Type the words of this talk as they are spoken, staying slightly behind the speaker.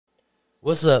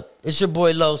What's up? It's your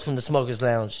boy Lowe's from the Smokers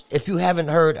Lounge. If you haven't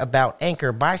heard about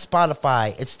Anchor by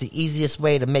Spotify, it's the easiest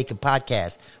way to make a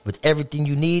podcast with everything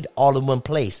you need all in one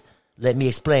place. Let me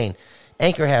explain.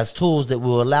 Anchor has tools that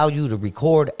will allow you to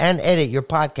record and edit your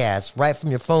podcast right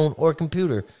from your phone or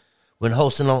computer. When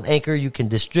hosting on Anchor, you can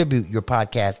distribute your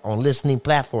podcast on listening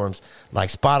platforms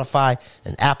like Spotify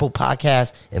and Apple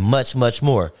Podcasts and much, much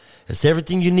more. It's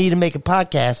everything you need to make a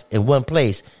podcast in one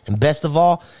place. And best of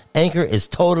all, Anchor is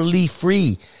totally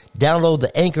free. Download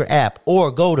the Anchor app or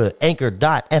go to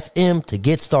anchor.fm to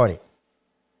get started.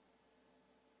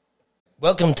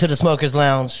 Welcome to the Smokers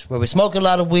Lounge, where we smoke a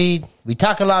lot of weed, we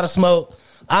talk a lot of smoke.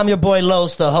 I'm your boy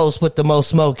Los, the host with the most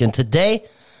smoke. And today,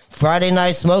 Friday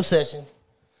night smoke session.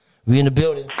 We in the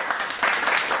building.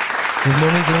 Good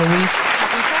morning, Louise.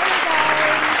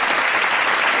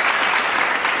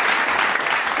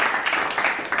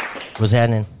 What's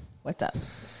happening? What's up?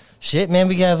 Shit, man,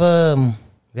 we have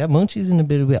Munchies in the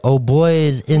building. Oh boy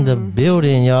is in the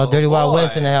building, y'all. Dirty Wild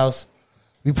West in the house.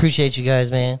 We appreciate you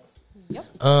guys, man. Yep.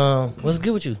 What's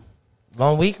good with you?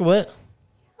 Long week or what?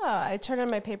 I turned in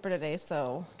my paper today,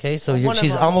 so. Okay, so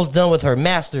she's almost done with her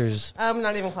master's. I'm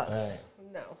not even close. Right.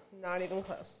 No, not even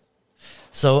close.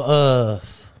 So,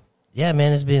 yeah,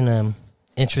 man, it's been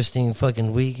interesting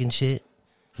fucking week and shit.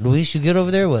 Luis, you good over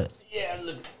there? Or what? Yeah,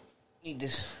 look, need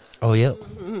this. Oh, yep.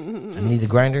 I need the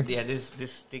grinder. Yeah, this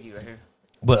sticky right here.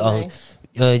 But Nice.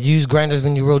 you use grinders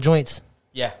when you roll joints.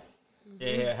 Yeah, I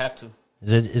have to.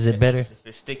 Is it better? If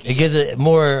it's sticky, It gives it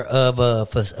more of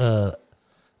a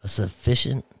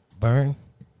sufficient burn,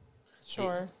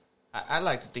 Sure. I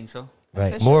like to think so. right?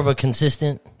 Efficient. More of a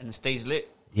consistent. And it stays lit.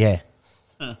 Yeah.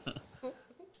 Them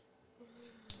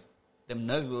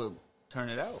nugs will turn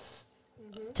it out.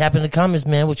 Tap in the comments,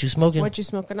 man. What you smoking? What you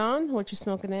smoking on, what you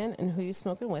smoking in, and who you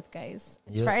smoking with, guys.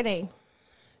 It's Yep. Friday.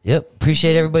 Yep.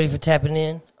 Appreciate everybody for tapping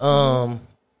in.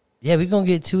 Yeah, we gonna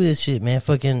get to this shit, man.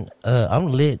 Fucking,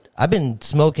 I'm lit. I've been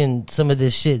smoking some of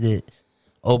this shit that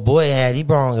old boy had. He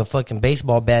brought a fucking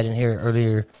baseball bat in here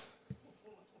earlier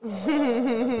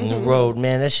in the road,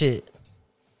 man. That shit,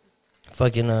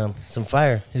 fucking, some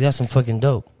fire. He's got some fucking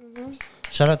dope.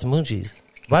 Shout out to Munchies.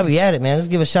 While we at it, man, let's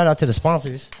give a shout out to the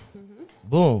sponsors.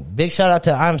 Boom. Big shout out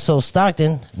to I'm So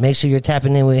Stockton. Make sure you're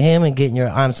tapping in with him and getting your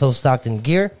I'm So Stockton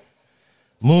gear.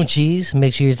 Munchies.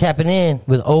 Make sure you're tapping in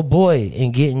with old boy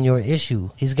and getting your issue.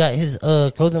 He's got his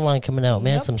clothing line coming out,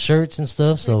 man. Yep. Some shirts and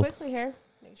stuff. So Quickly here.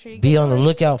 Make sure you be get on the yours.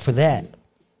 lookout for that.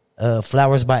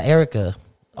 Flowers by Erica.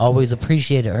 Always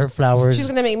appreciate it. Her flowers. She's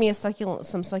gonna make me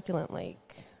some succulent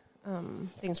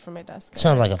things for my desk.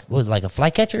 Sounds like a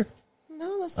flycatcher.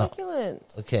 No, the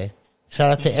succulents. Okay. Shout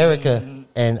out to Erica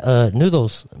and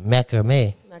Noodles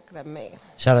Macrame. Not gonna make.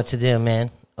 Shout out to them,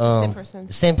 man. Same person.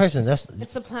 The same person. It's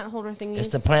the plant holder thing. It's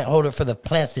the plant holder for the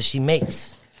plants that she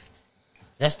makes.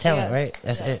 That's talent, Yes, right?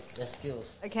 That's yes. it. That's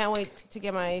skills. I can't wait to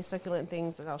get my succulent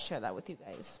things, and I'll share that with you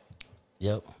guys.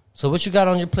 Yep. So what you got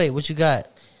on your plate? What you got?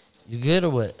 You good or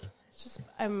what? It's just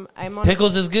I'm on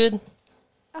Pickles is good?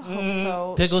 I hope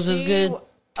so. Pickles is good?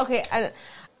 Okay,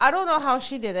 I don't know how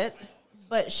she did it,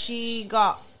 but she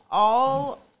got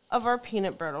all of our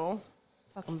peanut brittle.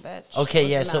 Fucking bitch. Okay,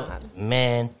 was yeah, so mad.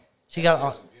 man. She got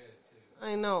all,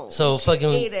 I know. So She fucking-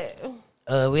 ate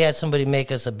it. we had somebody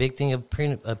make us a big thing of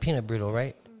peanut brittle,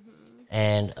 right?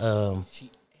 And She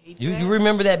ate you that.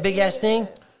 remember that big ass thing?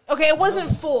 Okay, it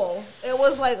wasn't full. It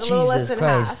was like a little less Jesus than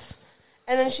Christ. half.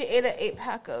 And then she ate an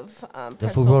 8-pack of If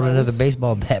pretzel we rolled buns. another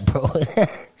baseball bat, bro.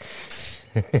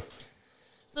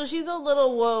 So she's a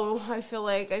little whoa. I feel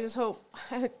like I just hope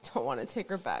I don't want to take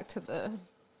her back to the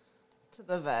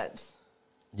vet.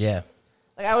 Yeah.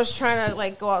 Like I was trying to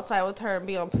like go outside with her and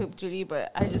be on poop duty,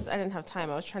 but I didn't have time.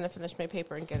 I was trying to finish my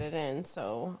paper and get it in,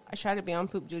 so I tried to be on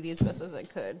poop duty as best as I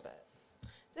could, but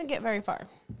didn't get very far.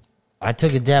 I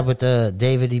took a dab with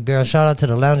David E. Barrow. Shout out to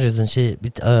the loungers and shit.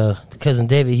 Cousin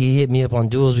David, he hit me up on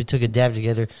duels. We took a dab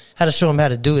together. Had to show him how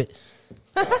to do it.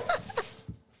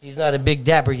 He's not a big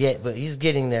dabber yet, but he's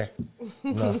getting there.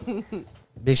 No.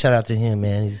 Big shout out to him,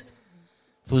 man. He's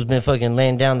who's been fucking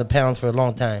laying down the pounds for a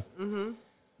long time.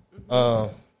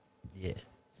 Yeah.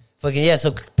 Fucking yeah.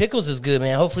 So pickles is good,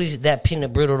 man. Hopefully that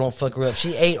peanut brittle don't fuck her up.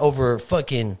 She ate over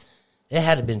fucking. It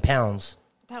had to been pounds.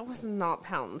 That was not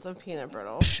pounds of peanut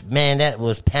brittle. Psh, man, that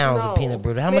was pounds of peanut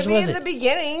brittle. How much was in it? the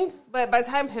beginning, but by the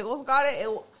time Pickles got it,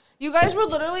 you guys were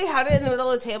literally had it in the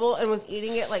middle of the table and was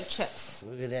eating it like chips.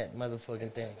 Look at that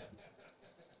motherfucking thing.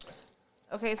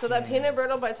 Okay, so that peanut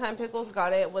brittle by the time Pickles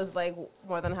got it was like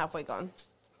more than halfway gone,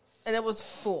 and it was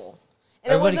full.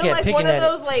 And Everybody it wasn't kept like one of picking at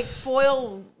those like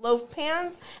foil loaf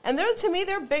pans. And to me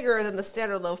they're bigger than the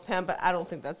standard loaf pan, but I don't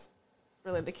think that's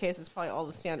really the case. It's probably all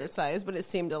the standard size, but it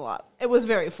seemed a lot. It was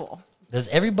very full. Does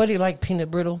everybody like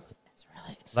peanut brittle? It's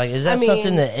really Like, is that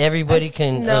something that everybody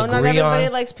can no, agree not everybody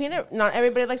on? likes peanut. Not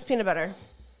everybody likes peanut butter.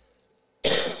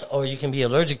 Or you can be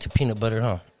allergic to peanut butter,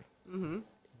 huh?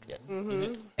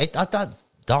 I thought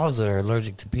dogs are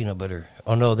allergic to peanut butter.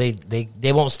 Oh no, they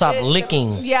won't stop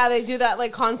licking. Yeah, they do that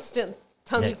like constant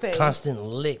tongue That thing. constant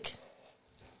lick.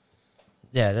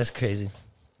 Yeah, that's crazy.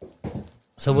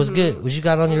 So what's good? What you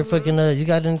got on your fucking? You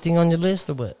got anything on your list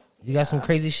or what? You got some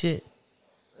crazy shit?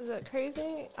 Is that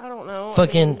crazy? I don't know.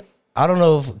 Fucking, I don't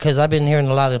know because I've been hearing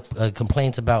a lot of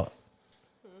complaints about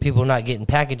people not getting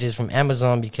packages from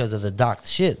Amazon because of the docked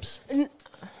ships.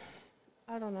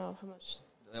 I don't know how much.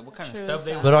 What kind of True stuff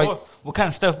they? that. But What kind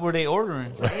of stuff were they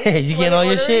ordering? you Were getting they all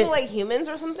your ordering, shit like humans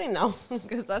or something? No,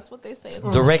 because that's what they say.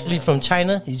 directly from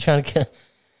China? You trying to?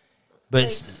 But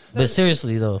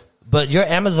seriously though, but your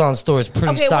Amazon store is pretty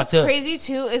Okay, stocked what's up. crazy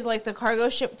too is like the cargo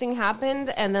ship thing happened,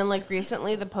 and then like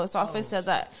recently the post office said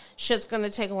that shit's going to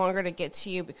take longer to get to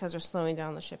you because they're slowing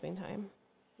down the shipping time.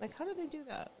 Like, how do they do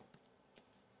that?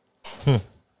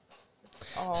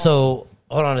 So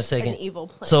hold on a An second. evil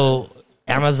plan. So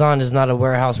Amazon is not a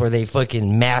warehouse where they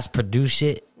fucking mass produce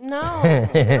shit. No,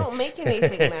 they don't make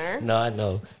anything there. No, I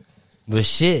know, but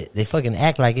shit, they fucking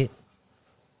act like it.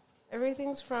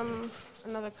 Everything's from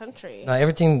another country. No,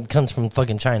 everything comes from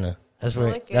fucking China. That's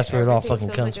where Like that's where it all everything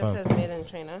fucking feels comes like from. It says made in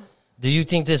China. Do you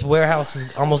think this warehouse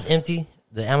is almost empty?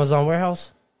 The Amazon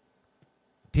warehouse?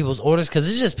 People's orders? Because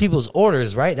it's just people's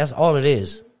orders, right? That's all it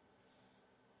is.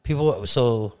 People,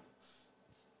 so,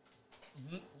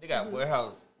 They got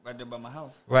warehouse right there by my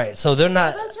house. right. So they're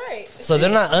not, That's right. so they're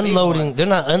not Big unloading, one. they're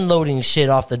not unloading shit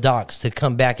off the docks to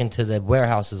come back into the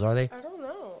warehouses, are they? I don't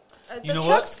know. You The know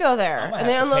trucks go there, I'ma and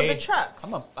they have to unload pay- the trucks.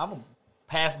 I'm gonna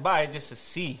pass by just to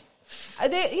see.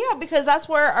 Yeah, because that's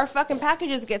where our fucking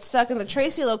packages get stuck in the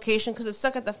Tracy location because it's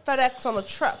stuck at the FedEx on the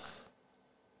truck.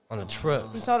 On the truck.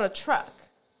 It's on a truck.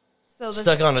 So the,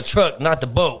 Stuck on the truck, not the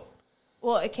boat.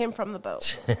 well, it came from the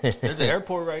boat. There's an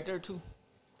airport right there too.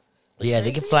 Yeah,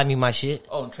 they can fly me my shit.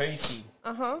 Oh, Tracy.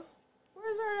 Where's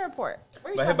our airport?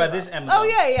 Where are you Right talking here by about? this Amazon. Oh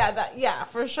yeah,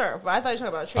 for sure. But I thought you were talking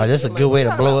about Tracy. Oh, that's a I'm good like, way what to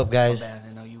are you blow talking up, guys. Man, I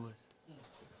didn't know you was.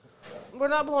 about? We're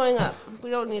not blowing up.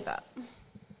 We don't need that.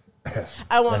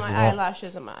 I want That's my the wrong-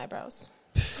 eyelashes and my eyebrows.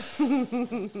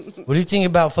 What do you think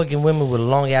about fucking women with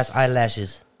long ass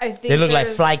eyelashes? I think They look like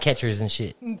there's- fly catchers and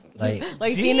shit. Like,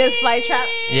 like Venus flytrap.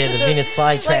 yeah, the Venus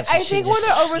flytraps. Like and I shit think just when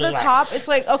they're over the look like- top, it's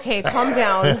like okay, calm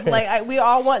down. Like we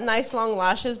all want nice long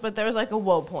lashes, but there's like a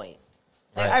low point.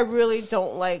 Like, Right. I really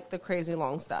don't like the crazy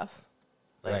long stuff.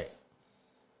 Right.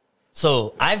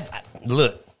 So I've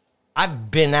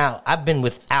been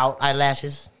without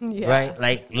eyelashes. Yeah. Right?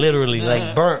 Like literally,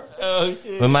 like burnt. Oh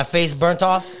shit. When my face burnt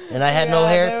off and I had no Yeah,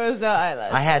 hair, There was no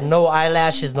eyelash. I had no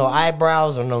eyelashes, no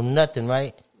eyebrows, or no nothing,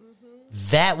 right?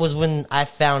 That was when I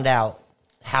found out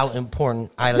how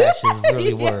important eyelashes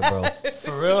really were, bro.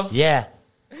 For real? Yeah.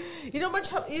 You don't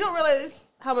realize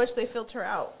how much they filter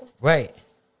out. Right.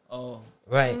 Oh.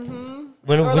 Right. Or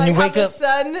When like you how wake the up,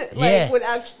 sun, Yeah.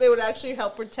 they would actually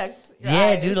help protect. Your yeah,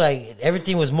 eyes. dude, like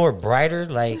everything was more brighter.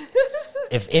 Like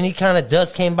if any kind of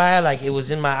dust came by, like it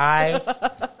was in my eye,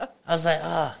 I was like,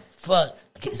 ah, fuck,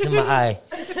 it's in my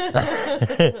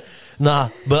eye. Nah,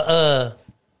 but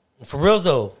for real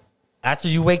though, after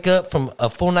you wake up from a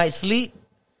full night's sleep,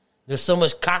 there's so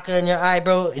much caca in your eye,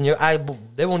 bro, and your eye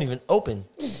they won't even open.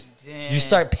 Damn. You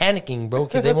start panicking, bro,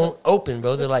 because they won't open,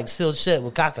 bro. They're like sealed shut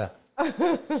with caca.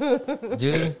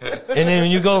 Dude. And then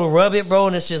when you go rub it, bro,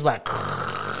 and it's just like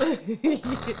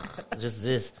just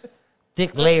this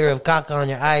thick layer of caca on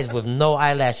your eyes with no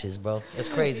eyelashes, bro. It's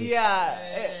crazy. Yeah.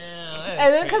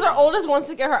 And then because our oldest wants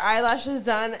to get her eyelashes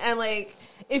done, and like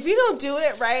if you don't do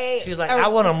it right, She was like, I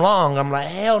want them long. I'm like,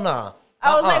 hell nah.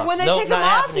 I was like, when they Nope, take them not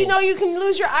off, happening. you know, you can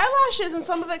lose your eyelashes, and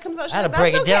some of it comes out. I had to She's like,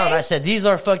 break it "That's down. okay." I said,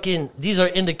 these are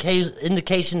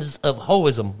indications of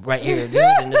hoism right here, dude,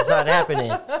 and it's not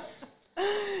happening.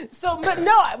 So,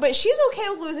 but she's okay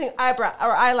with losing eyebrow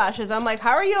or eyelashes. I'm like,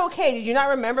 how are you okay? Did you not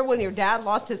remember when your dad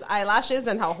lost his eyelashes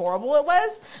and how horrible it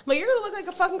was? I'm like, you're gonna look like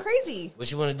a fucking crazy.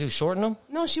 What you want to do? Shorten them?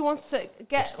 No, she wants to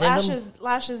get Extend 'em?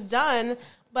 lashes done,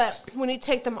 but when you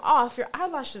take them off, your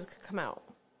eyelashes could come out.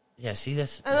 Yeah, see,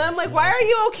 that's And I'm like, why are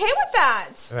you okay with that?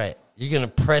 right. You're gonna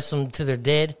press them to their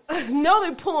dead. No,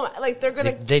 they pull them like they're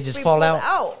gonna. They just be fall pulled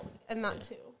out? and not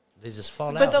too. They just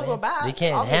fall But out. they'll man. go back, They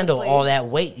can't handle obviously. all that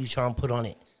weight you trying to put on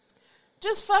it.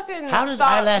 Just fucking. How does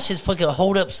stop. eyelashes fucking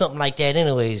hold up something like that,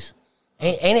 anyways?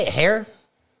 Ain't it hair?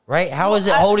 Right? How is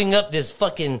it holding up this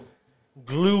fucking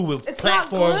glue with It's not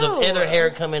platforms glue. of other hair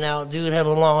coming out, dude?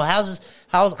 Hell long.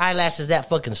 How's eyelashes that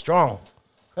fucking strong?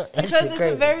 Because it's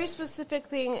a very specific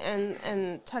thing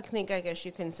and technique, I guess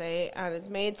you can say, and it's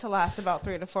made to last about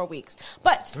 3 to 4 weeks.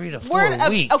 But 3 to 4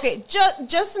 weeks. Okay,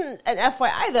 just an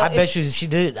FYI though. I bet you she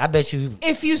did. I bet you.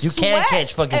 If you can't sweat,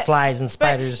 catch fucking flies and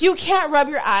spiders. You can't rub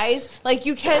your eyes. Like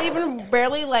you can't even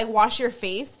barely like wash your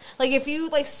face. Like if you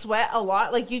like sweat a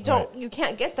lot, like you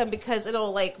can't get them because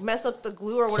it'll like mess up the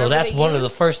glue or whatever. So that's one of the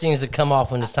first things that come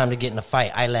off when it's time to get in a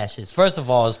fight. Eyelashes. First of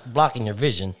all, it's blocking your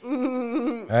vision.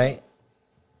 Right.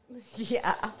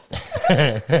 Yeah.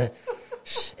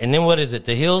 And then what is it?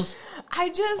 The heels?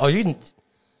 Oh, you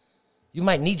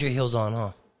might need your heels on,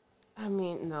 huh? I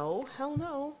mean, no, hell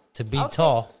no. To be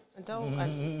tall.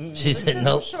 She said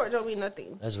no. Short don't mean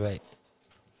nothing. That's right.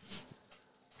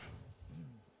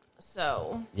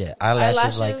 So yeah,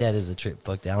 eyelashes like that is a trip.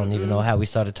 Fuck that. I don't even know how we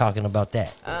started talking about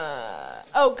that.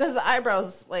 Because the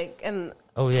eyebrows, like, and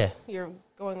you're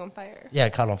going on fire. Yeah, I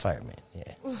caught on fire, man.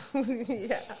 Yeah.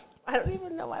 Yeah. I don't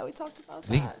even know why we talked about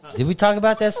that. Did we talk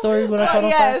about that story when I caught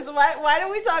on fire? Yes. Why did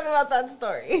we talk about that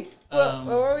story? What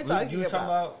were we talking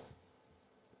about?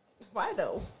 Why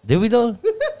though? Did we though?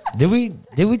 Did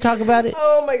we talk about it?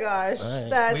 Oh my gosh, right.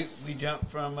 That's we jumped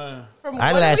from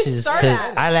eyelashes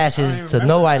to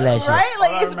no eyelashes. Right?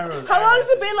 Like how long has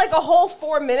it been? Like a whole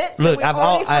 4 minutes. Look, we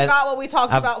forgot what we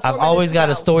talked about. I've always got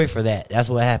a story for that. That's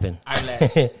what happened.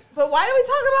 Eyelashes. But why did we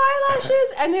talk about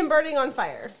eyelashes and him burning on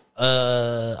fire?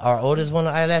 Our oldest one,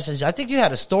 eyelashes. I think you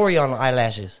had a story on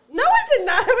eyelashes. No, I did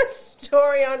not have a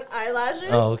story on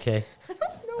eyelashes. Oh, okay.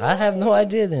 I have no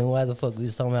idea then why the fuck we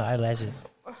was talking about eyelashes.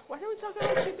 Why did we talk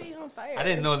about you being on fire? I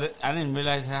didn't know that. I didn't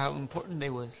realize how important they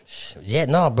was. Yeah,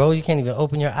 no, bro. You can't even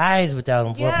open your eyes without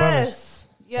them. Yes. I promise.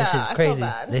 Yeah, that shit's crazy.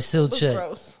 They sealed shut.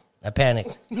 Gross. I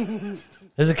panicked.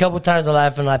 There's a couple times I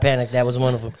laughed and I panicked. That was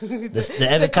one of them. The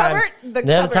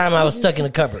other time I was stuck in the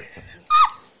cupboard.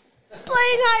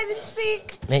 Playing hide and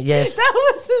seek. Yes. That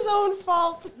was his own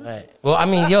fault. Right. Well, I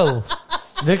mean, yo,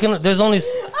 there's only.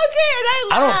 Okay,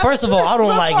 and I laughed. First of all, I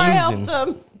don't like losing.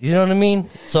 Him. You know what I mean?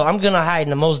 So I'm gonna hide in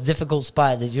the most difficult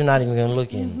spot that you're not even gonna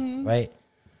look in, right?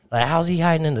 Like, how's he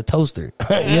hiding in the toaster? You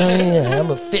know what I mean? I'm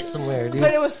gonna fit somewhere, dude.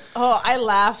 But it was, I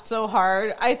laughed so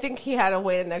hard. I think he had to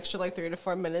wait an extra like 3 to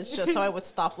 4 minutes just so I would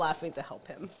stop laughing to help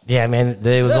him. Yeah, man,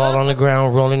 they was all on the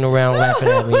ground, rolling around, laughing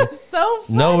at me. It was so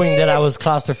funny. Knowing that I was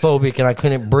claustrophobic and I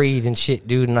couldn't breathe and shit,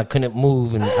 dude, and I couldn't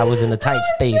move and I was in a tight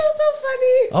space. It was so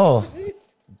funny. Oh,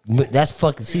 that's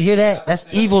fucking, see, hear that? That's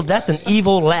evil. That's an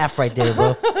evil laugh right there,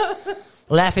 bro.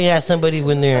 Laughing at somebody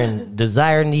when they're in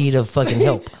dire need of fucking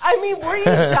help. I mean, were you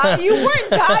dying? You weren't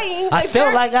dying. I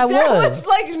felt like I was. There was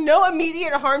like no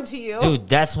immediate harm to you. Dude,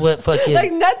 that's what fucking...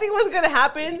 Like nothing was going to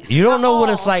happen. You don't know what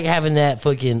it's like having that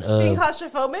fucking... Being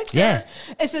claustrophobic? Yeah.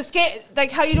 It's a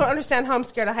like how you don't understand how I'm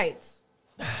scared of heights.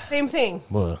 Same thing.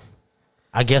 Well,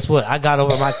 I guess what? I got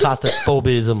over my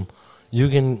claustrophobism. You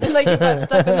can... Like you got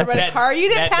stuck in the red car. You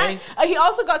didn't panic. He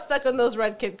also got stuck on those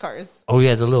red kid cars. Oh,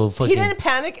 yeah, the little fucking... He didn't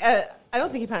panic. I don't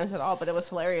think he panicked at all, but it was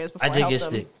hilarious. Before I did get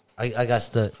stuck. I got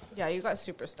stuck. Yeah, you got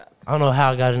super stuck. I don't know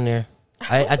how I got in there.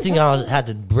 I think I had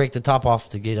to break the top off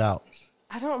to get out.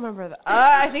 I don't remember that.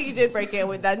 I think you did break it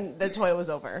when the toy was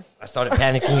over. I started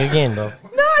panicking again, though.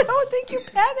 No, I don't think you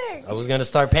panicked. I was going to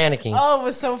start panicking. Oh, it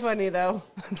was so funny, though.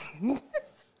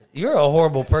 You're a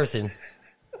horrible person.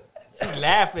 He's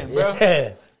laughing, bro.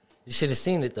 Yeah. You should have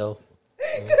seen it, though.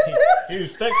 He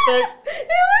was stuck. He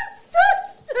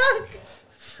was stuck.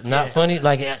 Not funny,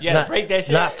 like not, break that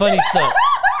shit. Not funny stuck.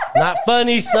 Not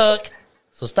funny stuck.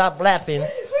 So stop laughing.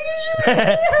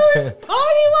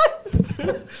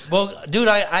 Well, dude,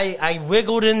 I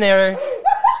wiggled in there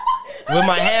with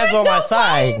my hands on my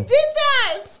side. You did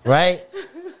that, right?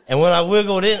 And when I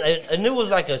wiggled in, and it was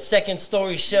like a second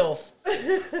story shelf.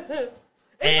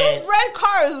 And those red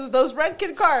cars, those red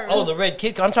kid cars. Oh, the red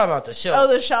kid car. I'm talking about the shelf. Oh,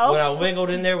 the shelf? When I wiggled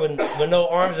in there with no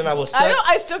arms and I was stuck.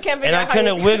 I still can't figure out how. And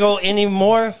I couldn't wiggle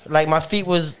anymore. Like, my feet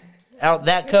was out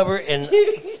that cupboard and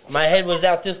my head was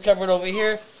out this cupboard over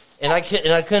here. And I couldn't.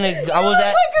 I was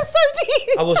like a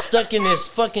sardine. I was stuck in this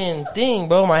fucking thing,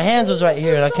 bro. My hands was right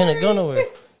here and I couldn't go nowhere.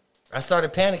 I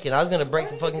started panicking. I was going to break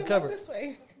the fucking cupboard. This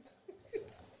way.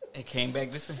 It came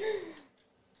back this way.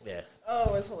 Yeah. Oh,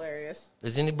 it was hilarious.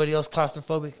 Is anybody else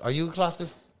claustrophobic? Are you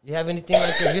claustrophobic? You have anything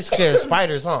like that? You're scared of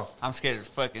spiders, huh? I'm scared of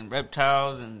fucking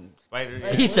reptiles and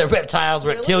spiders. He said reptiles,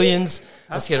 reptilians.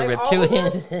 I'm scared of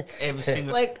reptilians. Every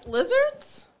single... Like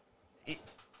lizards?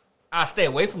 I'll stay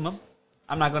away from them.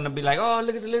 I'm not going to be like, oh,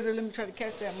 look at the lizard. Let me try to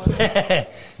catch that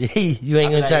motherfucker. You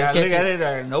ain't going to try to catch it? Look at it.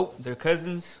 Or, nope, they're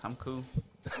cousins. I'm cool.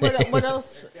 What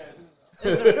else?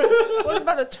 What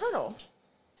about a turtle?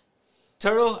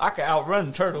 Turtle, I can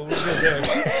outrun turtle.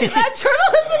 That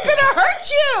turtle isn't gonna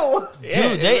hurt you.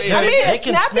 Dude, I mean, a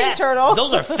snapping turtle.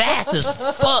 Those are fast as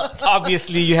fuck.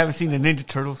 Obviously, you haven't seen the Ninja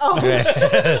Turtles. Oh,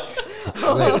 Right.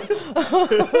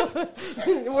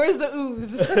 Where's the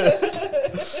ooze?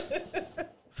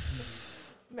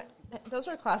 Those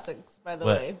are classics, by the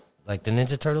way. Like the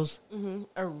Ninja Turtles?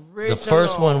 Original. The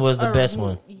first one was the best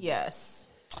one. Yes.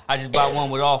 I just bought one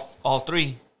with all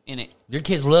three in it. Your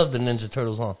kids love the Ninja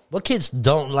Turtles, huh? What kids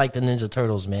don't like the Ninja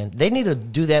Turtles, man? They need to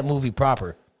do that movie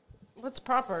proper. What's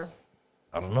proper?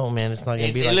 I don't know, man. It's not going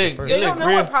to be It like look- the first. They It don't know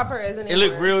real. what proper is anymore. It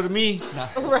looked real to me. Nah,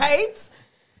 Right?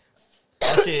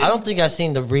 that's it. I don't think I've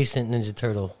seen the recent Ninja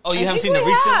Turtle. Oh, you I haven't think seen the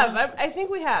we recent? have. one? I think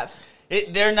we have.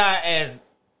 They're not as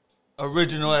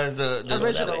original as the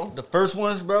Original. the first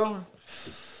ones, bro.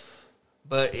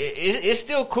 But it's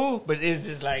still cool. But it's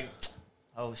just like,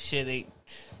 oh shit, these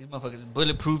motherfuckers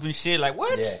bulletproof and shit. Like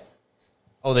what? Yeah.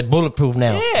 Oh, they're bulletproof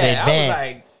now. They Yeah, I was advanced.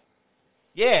 like,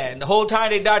 yeah, and the whole time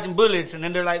they dodging bullets, and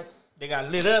then they're like, they got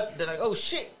lit up. They're like, oh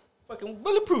shit, fucking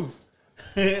bulletproof.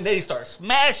 And they start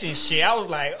smashing shit. I was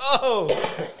like, oh,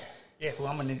 yeah. Well,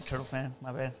 I'm a Ninja Turtle fan.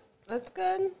 My bad. That's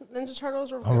good. Ninja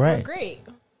Turtles were, All right. were great.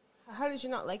 How did you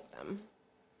not like them?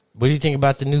 What do you think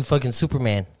about the new fucking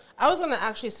Superman? I was going to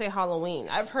actually say Halloween.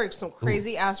 I've heard some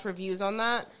crazy ass reviews on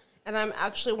that, and I'm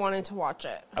actually wanting to watch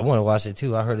it. I want to watch it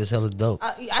too. I heard it's hella dope.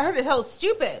 I heard it hell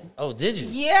stupid. Oh, did you?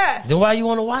 Yes. Then why you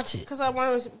want to watch it? Because I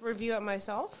want to review it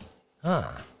myself. Huh.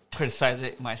 Criticize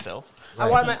it myself. I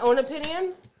want my own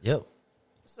opinion. Yep.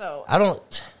 So I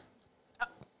don't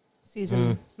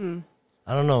season.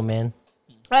 I don't know, man.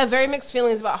 I have very mixed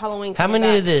feelings about Halloween. How coming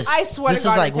many back. of this? I swear this to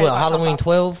God, is like it's in what, my top Halloween five.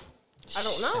 12? I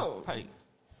don't know. Probably.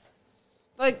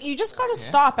 Like, you just gotta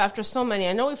stop after so many.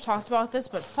 I know we've talked about this,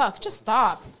 but fuck, just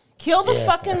stop. Kill the Yeah.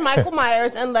 fucking Michael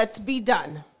Myers and let's be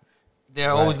done.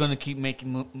 They're always going to keep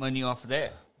making money off of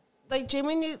that. Like,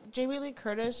 Jamie Lee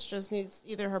Curtis just needs,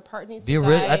 either her part needs Be to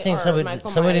ori- die I think or Michael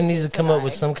somebody Myers needs to come up die.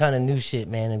 with some kind of new shit,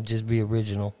 man, and just be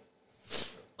original.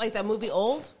 Like that movie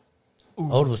Old?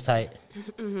 Old was tight.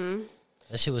 Mm-hmm.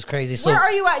 That shit was crazy. So Where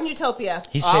are you at in Utopia?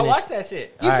 he's Oh, I finished. watched that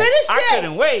shit. You All right. finished I it?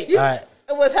 couldn't wait. You- All right.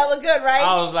 It was hella good, right?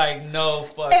 I was like, no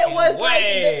fucking It was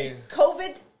way. like the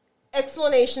COVID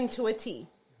explanation to a T.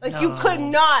 Like, you could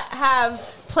not have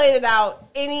played it out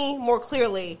any more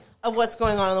clearly of what's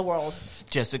going on in the world.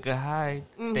 Jessica Hyde,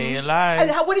 stay alive.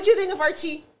 And what did you think of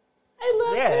Archie? I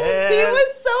love Yeah. him. He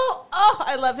was so,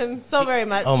 I love him so very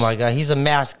much. Oh my god, he's a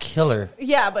mass killer.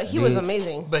 Yeah, but he was Dude.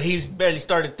 amazing. But he's barely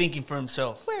started thinking for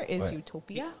himself. Where is Right.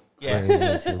 Utopia?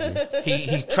 Yeah,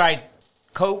 he tried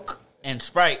Coke and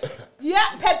Sprite. Yeah,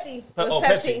 Pepsi. It was Oh,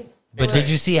 Pepsi. Pepsi. But did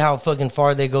you see how fucking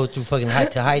far they go through fucking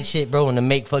to hide shit, bro, and to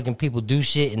make fucking people do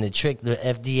shit and to trick the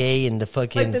FDA and the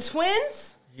fucking Like the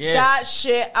twins? Yes. That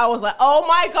shit, I was like, oh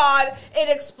my God,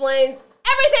 it explains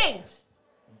everything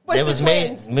with It the was made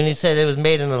twins. when he said it was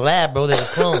made in the lab, bro. There was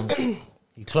clones.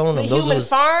 He cloned The them. Those human was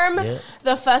farm, Yeah.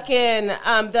 the fucking,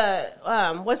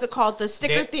 what's it called? The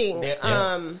sticker thing.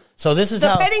 So this is The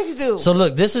how petting zoo. So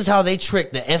look, this is how they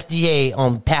tricked the FDA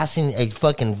on passing a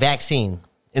fucking vaccine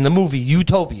in the movie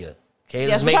Utopia. Okay, Yes,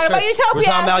 let's we're make talking sure- about Utopia. We're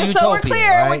talking about just Utopia, so we're clear,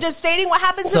 right? we're just stating what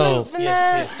happens So- in the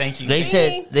Yes, thank you. They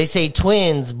thingy. say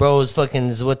twins, bro, is fucking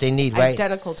is what they need, right?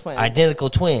 Identical twins. Identical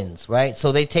twins, right?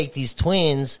 So they take these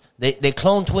twins, they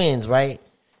clone twins, right?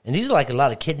 And these are like a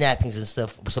lot of kidnappings and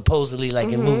stuff, supposedly like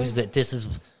Mm-hmm. in movies that this is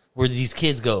where these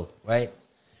kids go, right?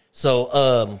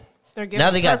 So They're given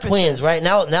now they got purposes. twins, right?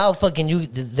 Now fucking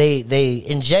they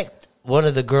inject one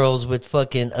of the girls with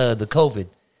fucking the COVID.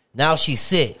 Now she's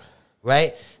sick,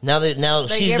 right? Now They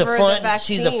she's give the her the front.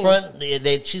 She's the vaccine.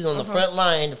 front. She's on the front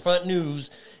line, the front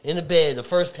news, in the bed, the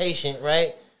first patient,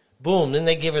 right? Boom. Then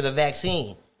they give her the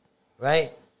vaccine,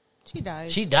 right? She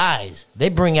died. She dies. They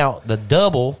bring out the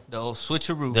double, The old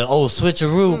switcheroo. the old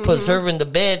switcheroo, puts her in the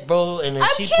bed, bro, and then I'm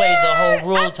she plays the whole cured!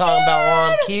 role I'm talking about,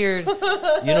 "Oh, I'm cured!" cured."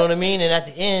 You know what I mean? And at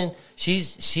the end,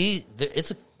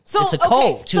 it's a So, it's a okay,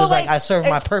 code. She so, was like, like, "I serve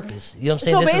my purpose." You know what I'm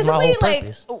saying? So This is my whole basically, like,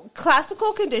 purpose.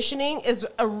 classical conditioning is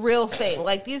a real thing.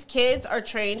 Like, these kids are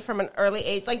trained from an early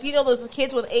age. Like, you know those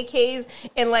kids with AKs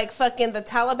and, like, fucking the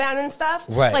Taliban and stuff?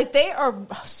 Right. Like, they are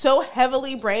so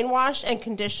heavily brainwashed and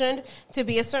conditioned to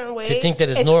be a certain way. To think that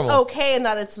it's normal. okay and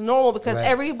that it's normal because Right.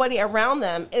 everybody around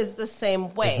them is the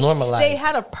same way. It's normalized. They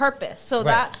had a purpose. So Right.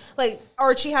 that, like,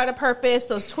 Archie had a purpose.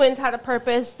 Those twins had a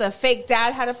purpose. The fake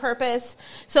dad had a purpose.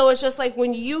 So it's just like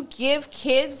when you give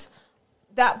kids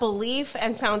that belief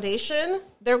and foundation,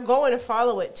 they're going to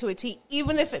follow it to a T,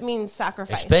 even if it means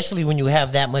sacrifice. Especially when you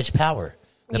have that much power,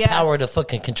 the Yes. power to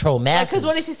fucking control masses. Because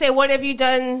what does he say? What have you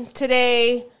done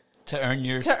today? to earn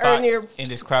your To spot earn your- in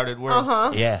this crowded world.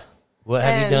 Uh-huh. Yeah. What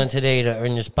have you done today to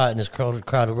earn your spot in this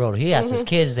crowded road? He asked his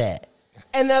kids that.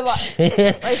 And they're like some of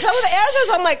the answers,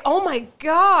 I'm like, oh my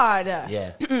God.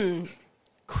 Yeah.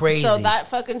 Crazy. So that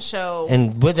fucking show.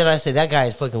 And what did I say? That guy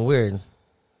is fucking weird.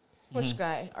 Which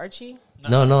guy? Archie?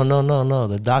 No.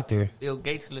 The doctor. Bill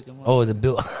Gates looking one. Oh, the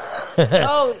Bill.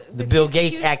 Oh, the Bill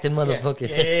Gates acting motherfucker.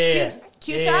 Yeah.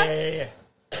 Cusack? Yeah.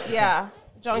 Yeah.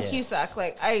 John Yeah. Cusack.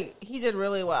 Like, he did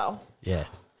really well. Yeah.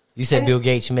 You said And- Bill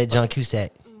Gates. You met John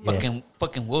Cusack. Yeah.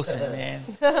 Fucking Wilson, man.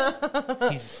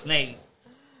 He's a snake.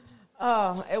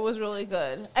 Oh, it was really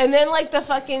good. And then, like, the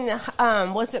fucking,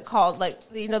 what's it called? Like,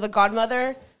 the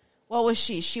godmother. What was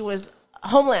she? She was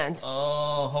Homeland.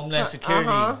 Oh, Homeland Security.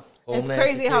 Uh-huh. It's Homeland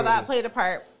crazy how that Security. played a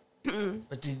part.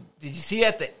 But did you see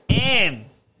at the end?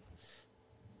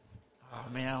 Oh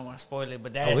man, I don't want to spoil it,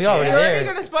 but that we already You're there. already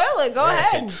going to spoil it. Go that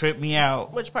shit ahead. tripped me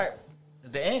out. Which part?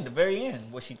 At the end, the very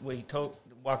end, what he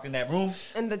walked in that room.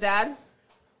 And the dad?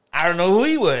 I don't know who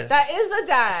he was. That is the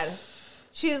dad.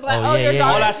 She's like, Oh, oh, yeah, your yeah,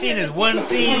 daughter's All I here seen to is see one you."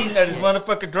 scene of this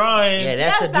motherfucker drawing. Yeah,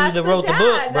 that's the dude that wrote the dad.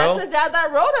 book, bro. That's the dad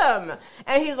that wrote him.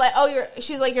 And he's like, oh,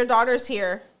 she's like, your daughter's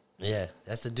here. Yeah,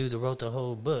 that's the dude that wrote the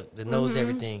whole book. That knows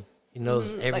everything. He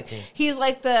knows Like, everything. he's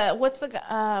like what's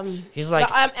the, He's like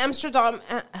the, Amsterdam,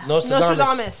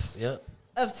 Nostradamus. Yep.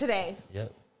 of today.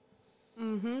 Yep.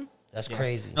 That's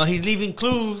crazy. No, he's leaving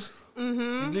clues. He's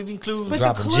leaving clues. But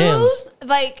Dropping the clues,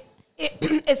 like,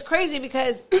 it's crazy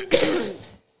because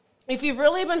if you've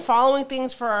really been following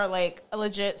things for like a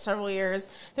legit several years,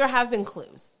 there have been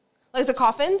clues. Like the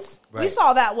coffins, we Right.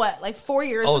 saw that like 4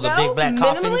 years Oh, ago. the big black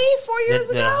coffins. Minimally 4 years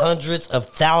the ago. hundreds of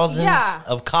thousands Yeah.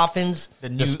 of coffins, The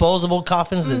new- disposable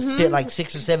coffins that fit like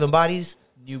 6 or 7 bodies.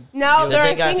 Now that they're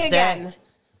they a got thing stacked, again.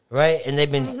 right? And they've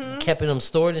been keeping them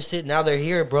stored and shit. Now they're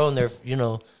here, bro, and they're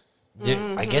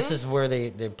I guess it's where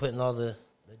they're putting all the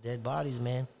dead bodies,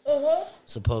 man.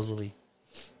 Supposedly.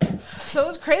 So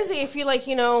it's crazy if you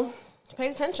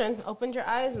paid attention, opened your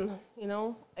eyes, and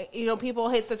people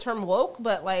hate the term woke,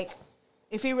 but like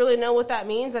if you really know what that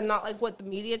means and not like what the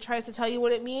media tries to tell you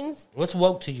what it means, What's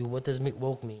woke to you? What does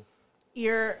woke mean?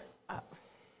 you're I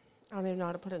don't even know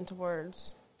how to put it into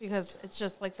words because it's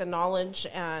just like the knowledge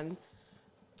and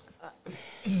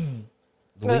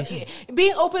Luis?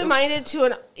 being open-minded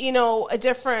to a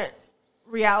different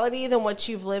reality than what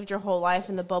you've lived your whole life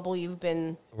in the bubble you've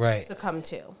been Right. succumbed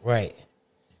to. Right.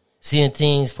 Seeing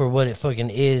things for what it fucking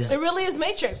is It really is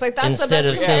Matrix. Like that's instead the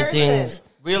of best seeing comparison. things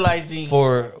Realizing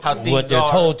for how things what they're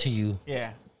are. told to you.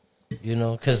 Yeah.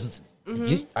 Because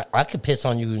I could piss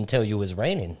on you and tell you it's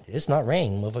raining. It's not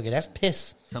rain, motherfucker. That's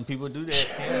piss. Some people do that.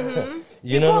 Yeah.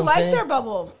 You know People what I'm like saying? their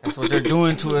bubble. That's what they're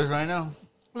doing to us right now.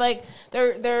 Like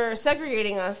they're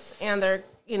segregating us and they're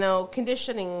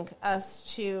conditioning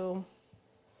us to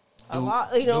a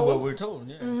lot. Do what we're told.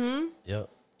 Yeah. Yep.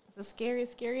 It's a scary,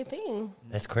 scary thing.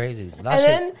 That's crazy. And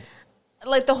then,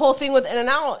 like the whole thing with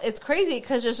In-N-Out, it's crazy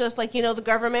because it's just like the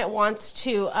government wants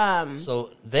to.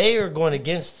 So they are going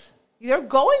against. They're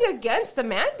going against the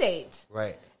mandate,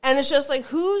 Right. and it's just like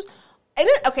who's. And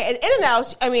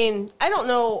In-N-Out. I mean, I don't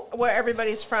know where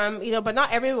everybody's from, but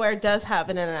not everywhere does have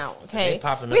an In-N-Out. Okay, They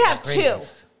popping up we like have crazy. 2.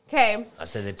 Okay, I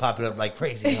said they popping up like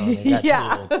crazy. Huh? They got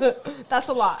 2 of them. yeah, that's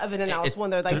a lot of In-N-Outs when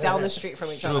they're like down the street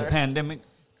from each Through a other. pandemic.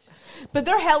 But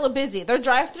they're hella busy. Their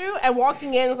drive-through and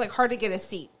walking in is like hard to get a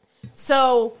seat.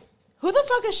 So who the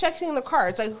fuck is checking the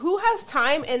cards? Like who has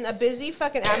time in a busy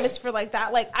fucking atmosphere like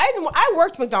that? Like I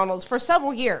worked McDonald's for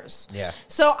several years. Yeah.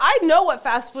 So I know what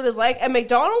fast food is like. And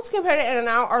McDonald's compared to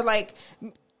In-N-Out are like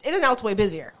In-N-Out's way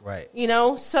busier. Right.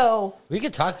 So We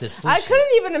could talk this food I shit.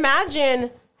 couldn't even imagine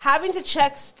having to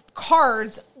check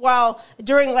cards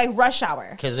during like rush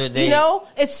hour 'Cause they-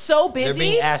 it's so busy. They're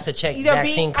being asked to check They're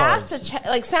vaccine being asked cards. to check.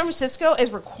 Like San Francisco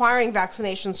is requiring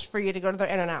vaccinations for you to go to their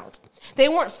In-N-Out. They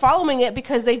weren't following it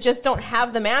because they just don't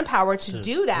have the manpower to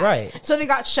do that. right. So they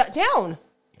got shut down.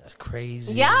 That's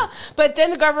crazy. Yeah, but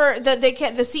then the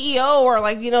the CEO or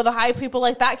like the high people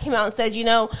like that came out and said,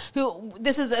 who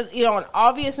this is an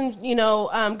obvious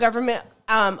government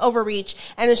overreach,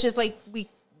 and it's just like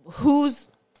who's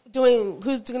going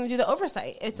to do the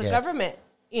oversight? It's a Yeah. government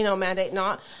mandate,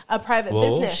 not a private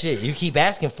Well, business. shit. You keep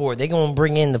asking for it. They're going to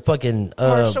bring in the fucking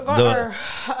Commercial guard,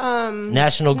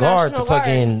 National Guard to National Guard.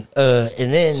 fucking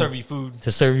and then Serve you food.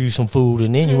 to serve you some food,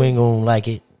 and then you ain't gonna like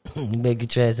it. You better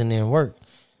get your ass in there and work.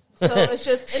 So it's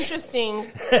just interesting.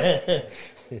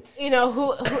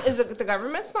 Who is the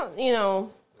government's not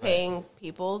paying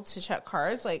people to check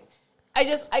cards? Like I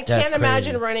can't crazy.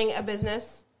 imagine running a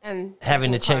business and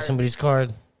Having to checking check cards. somebody's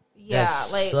card. Yeah, that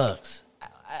like sucks.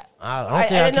 I don't I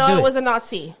think I didn't know could do it was a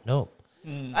Nazi. No,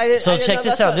 So check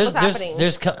this out. There's happening.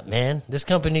 this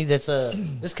company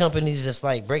that's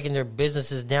like breaking their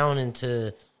businesses down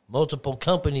into multiple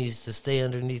companies to stay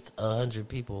underneath 100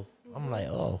 people. I'm like,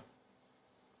 oh.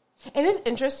 And it's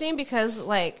interesting because,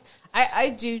 like, I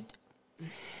do.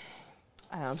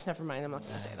 I don't know. Never mind. I'm not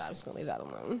going to say that. I'm just going to leave that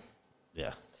alone.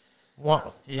 Yeah.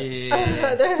 Wow. Yeah.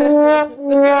 I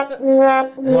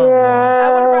would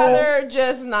rather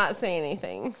just not say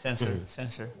anything.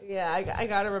 Censor. Yeah, I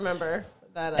got to remember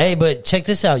that. Hey, but check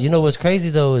this out. You know what's crazy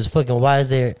though is fucking why is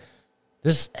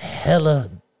there's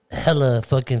hella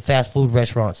fucking fast food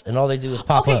restaurants and all they do is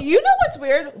pop up. You know what's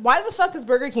weird? Why the fuck is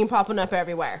Burger King popping up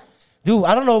everywhere? Dude,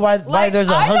 I don't know why there's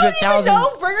 100,000 I don't even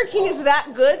know if Burger King is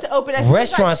that good to open at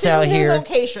restaurants out here.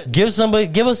 Locations. Give us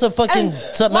a fucking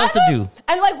something else to do.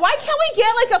 And like, why can't we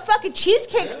get like a fucking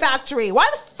Cheesecake Factory? Why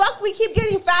the fuck we keep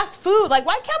getting fast food? Like,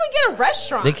 why can't we get a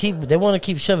restaurant? They want to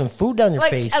keep shoving food down your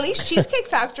face. At least Cheesecake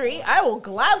Factory, I will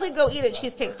gladly go eat at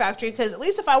Cheesecake Factory because at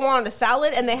least if I wanted a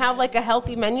salad and they have like a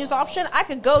healthy menus option, I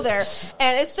could go there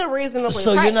and it's still reasonably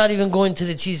So priced. you're not even going to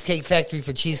the Cheesecake Factory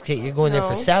for cheesecake. You're going there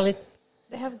for salad.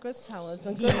 They have good salads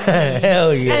and good.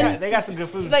 Hell yeah! And they got some good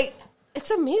food. Like,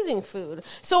 it's amazing food.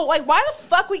 So, like, why the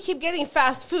fuck we keep getting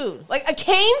fast food? Like a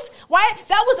Cane's? Why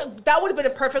that would have been a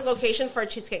perfect location for a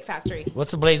Cheesecake Factory.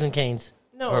 What's the Blazing Cane's?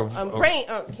 No,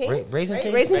 Cane's. Raisin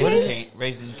Cane's?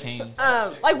 Raisin Cane's.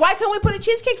 Like, why couldn't we put a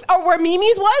cheesecake? Or where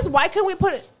Mimi's was? Why couldn't we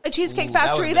put a Cheesecake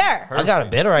Factory there? I got a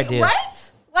better idea. Right?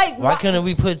 Like, why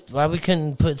we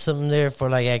couldn't put something there for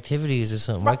like activities or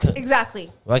something?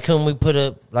 Exactly. Why couldn't we put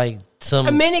up like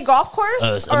a mini golf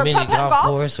course or a mini golf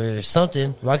course or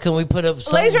something? Why couldn't we put up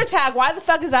something? Laser tag? Why the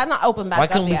fuck is that not open back up? Why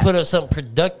couldn't we put up something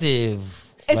productive?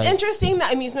 It's interesting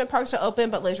that amusement parks are open,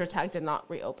 but laser tag did not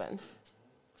reopen.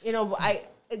 You know,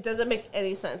 it doesn't make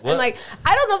any sense. What? And like,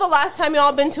 I don't know the last time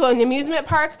y'all been to an amusement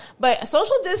park, but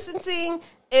social distancing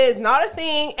is not a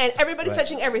thing, and everybody's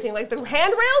touching everything. Like the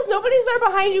handrails, nobody's there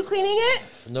behind you cleaning it.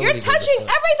 You're touching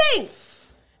everything,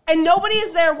 and nobody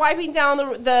is there wiping down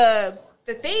the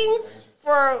things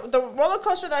for the roller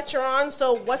coaster that you're on.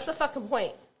 So what's the fucking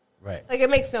point? Right. Like it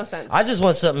makes no sense. I just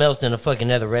want something else than a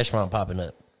fucking other restaurant popping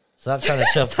up. Stop trying to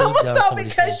shove food down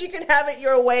somebody's because face. you can have it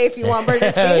your way if you want Burger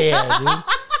King. Hell yeah, dude.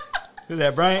 Who's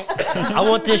that, Brian? I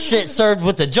want this shit served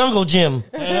with the jungle gym.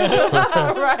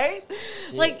 Right?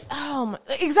 Like,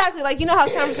 exactly. Like, you know how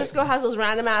San Francisco has those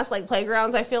random ass like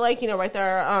playgrounds, I feel like, you know, right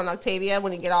there on Octavia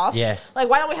when you get off. Yeah. Like,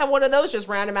 why don't we have one of those just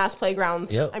random ass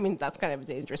playgrounds? Yep. I mean, that's kind of a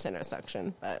dangerous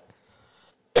intersection, but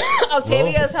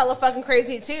Octavia is hella fucking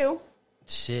crazy too.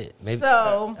 Shit. Maybe.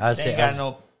 So, I ain't got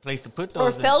no place to put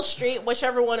those. Or Fell Street,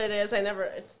 whichever one it is.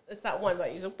 It's that one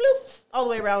that you just bloop all the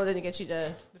way around and then it gets you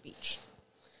to the beach.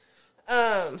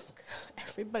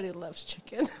 Everybody loves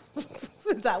chicken.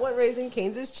 Is that what Raising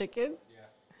Cane's is? Chicken?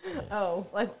 Yeah. Oh,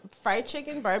 like fried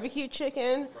chicken, barbecue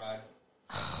chicken,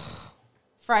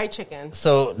 fried chicken.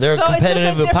 So they're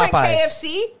competitive with Popeyes.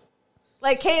 KFC,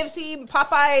 like KFC,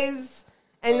 Popeyes,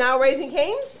 and now Raising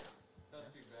Cane's.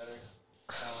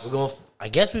 I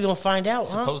guess we're gonna find out.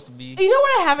 Supposed to be. You know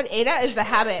what I haven't ate at is the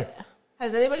Habit.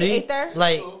 Has anybody ate there?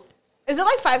 Like, is it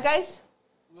like Five Guys?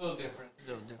 A little different.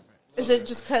 Is it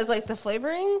just because like the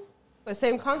flavoring, the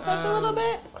same concept a little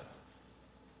bit?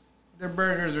 Their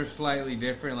burgers are slightly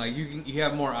different. Like you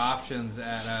have more options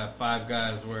at Five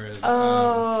Guys, whereas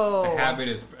the Habit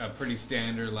is pretty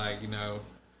standard. Like, you know,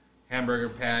 hamburger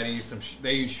patties.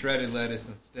 They use shredded lettuce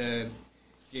instead.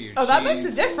 Get your cheese. That makes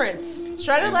a difference.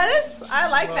 Shredded lettuce, I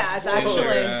like that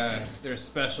actually. Their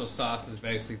special sauce is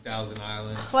basically Thousand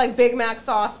Island, like Big Mac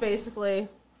sauce, basically.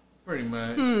 pretty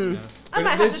much. You know. I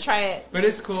might have to try it. But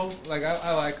it's cool. Like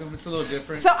I like them. It's a little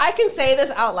different. So I can say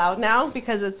this out loud now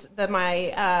because it's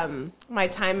my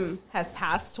time has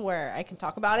passed where I can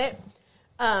talk about it.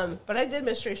 But I did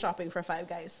mystery shopping for Five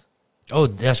Guys. Oh,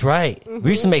 that's right. Mm-hmm. We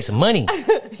used to make some money.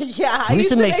 Yeah, we used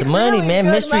to make some money, really man.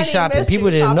 Mystery shopping. People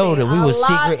didn't know that we were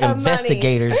secret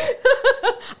investigators.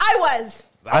 I was.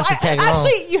 I should tag along.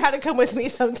 Actually, you had to come with me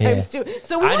sometimes too.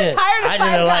 So we were tired of Five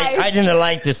Guys. I didn't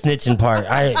like the snitching part.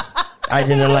 I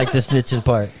didn't like the snitching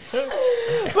part.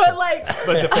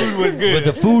 But the food was good. But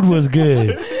the food was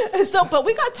good. But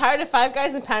we got tired of Five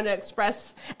Guys and Panda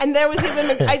Express, and there was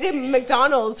even I did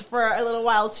McDonald's for a little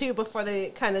while too before they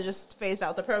kind of just phased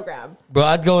out the program. Bro,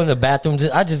 I'd go in the bathroom.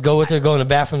 I'd just go with her, go in the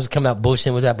bathrooms, come out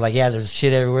bullshitting with that. Like, yeah, there's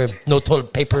shit everywhere. No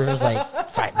toilet paper. It was like,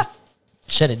 fine, just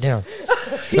shut it down.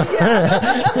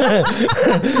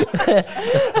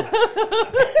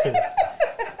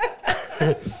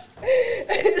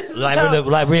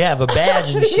 Like we have a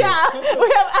badge and shit. Yeah,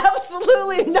 we have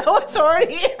absolutely no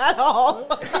authority at all.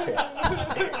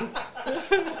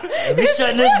 We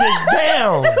shutting this bitch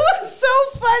down. It was so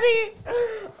funny.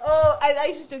 Oh, I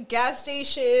used to do gas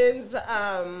stations.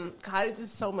 God, I did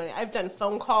so many. I've done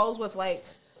phone calls with like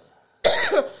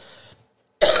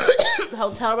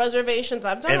hotel reservations.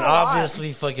 I've done And a lot.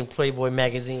 obviously fucking Playboy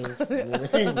magazines.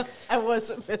 I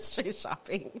wasn't mystery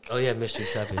shopping. Oh yeah, mystery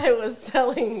shopping. I was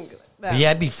selling them. But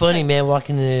yeah, it'd be funny, man,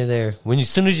 walking in there. As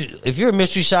soon as if you're a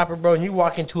mystery shopper, bro, and you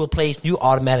walk into a place, you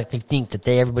automatically think that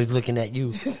everybody's looking at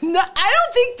you. No, I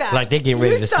don't think that. Like they getting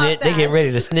ready to thought snitch. They that. getting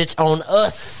ready to snitch on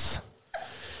us.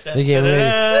 They getting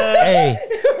ready. Hey,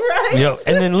 Right? yo,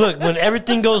 and then look, when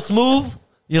everything goes smooth,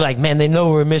 you're like, man, they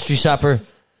know we're a mystery shopper.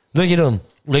 Look at them.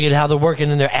 Look at how they're working,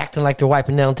 and they're acting like they're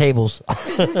wiping down tables.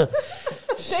 They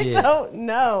Shit. don't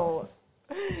know.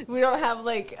 We don't have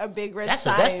like a big red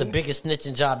sign. That's the biggest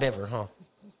snitching job ever, huh?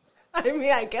 I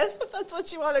mean, I guess if that's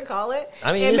what you want to call it.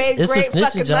 I mean, it made it's a great snitching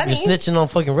fucking job. money. You're snitching on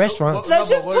fucking restaurants. So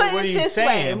just but put what it are you this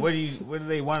saying? way. What do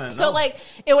they want to know? So, like,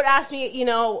 it would ask me, you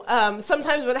know,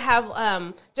 sometimes it would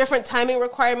have different timing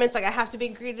requirements. Like, I have to be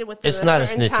greeted within It's not a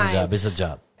certain snitching time. job. It's a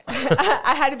job.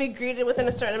 I had to be greeted within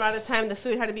a certain amount of time. The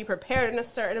food had to be prepared in a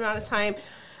certain amount of time.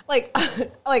 Like,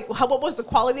 what was the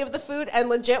quality of the food? And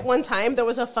legit, one time, there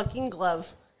was a fucking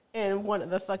glove in one of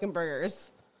the fucking burgers.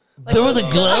 Like, There was a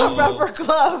glove? A rubber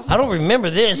glove. I don't remember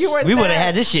this. You weren't We would have there.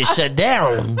 had this shit shut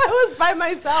down. I was by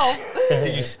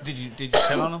myself. did you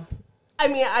tell on them? I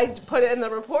mean, I put it in the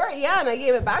report, yeah, and I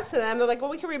gave it back to them. They're like,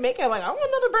 well, we can remake it. I'm like, I want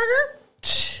another burger.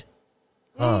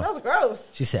 That was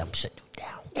gross. She said, I'm shut you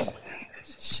down.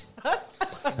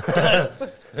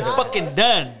 Fucking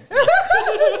done.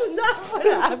 This is not what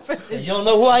happened. You don't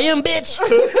know who I am, bitch?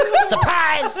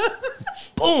 Surprise!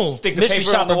 Boom! Stick the Mystery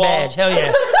paper on the shopper wall. badge. Hell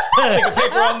yeah. Stick a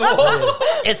paper on the wall.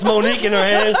 It's Monique in her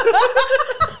hand.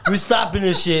 We stopping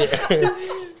this shit.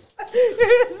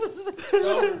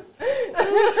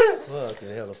 Fucking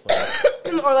hell the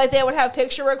fuck. Or like they would have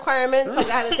picture requirements. Like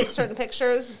I had to take certain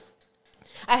pictures.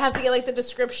 I have to get like the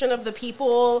description of the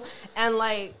people and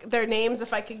like their names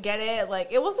if I could get it.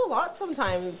 Like it was a lot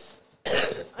sometimes.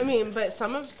 I mean, but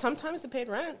sometimes it paid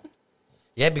rent.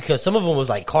 Yeah, because some of them was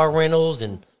like car rentals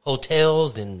and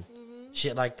hotels and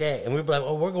shit like that. And we'd be like,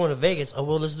 oh, we're going to Vegas. Oh,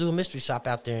 well, let's do a mystery shop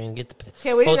out there and get the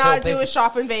Okay, we did hotel not do paper. a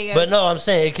shop in Vegas. But no, I'm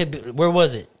saying it could be. Where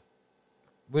was it?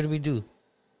 Where did we do?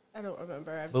 I don't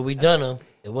remember. But we done them.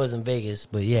 It wasn't Vegas,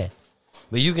 but yeah.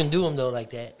 But you can do them though like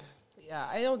that. Yeah,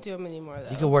 I don't do them anymore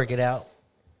though. You can work it out.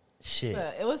 Shit,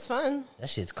 But it was fun. that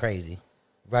shit's crazy.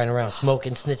 Riding around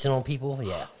smoking, snitching on people.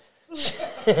 Yeah.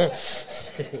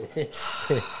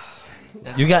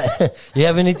 You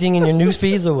have anything in your news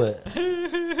feeds or what?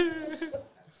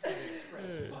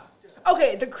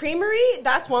 Okay, the Creamery,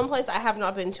 that's one place I have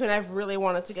not been to, and I've really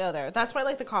wanted to go there. That's by,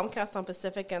 like, the Comcast on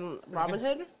Pacific and Robin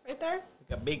Hood right there.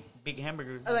 Got big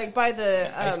hamburger. Like, by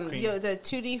the Ice cream. the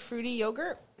Tutti Frutti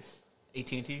yogurt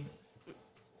AT&T.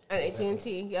 and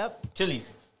AT&T, yep.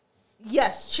 Chili's.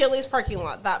 Yes, Chili's parking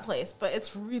lot, that place. But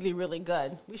it's really, really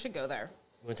good. We should go there.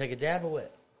 You want to take a dab or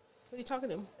what? Who are you talking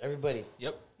to? Everybody.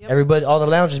 Yep. Everybody, all the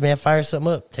loungers, man, fire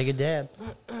something up. Take a dab.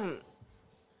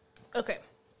 Okay,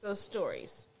 so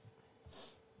stories.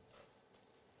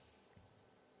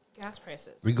 Gas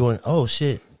prices. We going, oh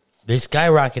shit. They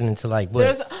skyrocketing into like, what?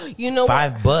 There's, you know what?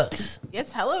 $5.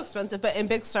 It's hella expensive, but in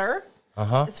Big Sur,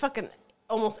 Uh-huh. it's fucking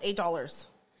almost $8.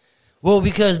 Well,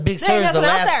 because Big There Sur ain't is the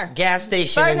nothing out last there. gas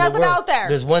station There ain't in the nothing world. out there.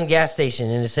 There's one gas station,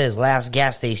 and it says last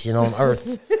gas station on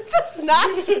Earth. Not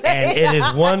And it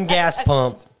is one gas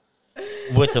pump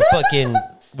with the fucking,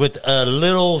 with a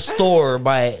little store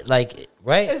by, like,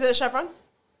 right? Is it a Chevron?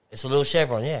 It's a little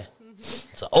Chevron, yeah.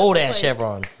 It's an old-ass place.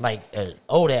 Chevron. Like, an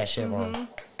old-ass Chevron.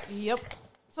 Yep.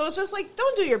 So it's just like,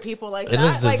 don't do your people like It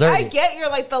looks that. Like, I deserted. get you're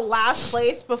like the last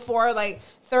place before like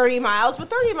 30 miles, but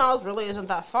 30 miles really isn't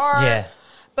that far. Yeah.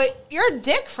 But you're a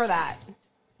dick for that.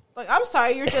 Like, I'm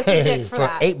sorry, you're just a dick for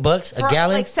that. $8 a For,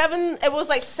 gallon? Like it was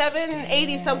like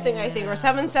 $7.80 something, I think, or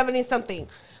 $7.70 something.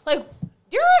 Like,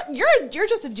 you're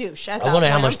just a douche at that I wonder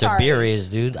how point. much I'm the sorry. beer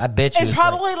is, dude. I bet you It's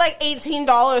probably like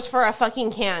 $18 for a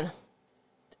fucking can.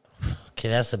 okay,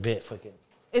 that's a bit fucking.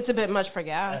 It's a bit much for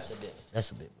gas.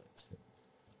 That's a bit much.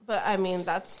 But I mean,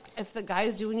 that's if the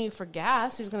guy's doing you for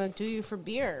gas, he's gonna do you for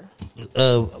beer.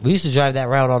 We used to drive that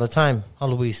route all the time, huh,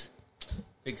 Luis?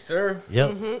 Big Sur.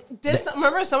 Yep.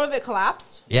 Remember some of it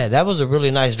collapsed? Yeah, that was a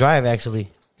really nice drive, actually.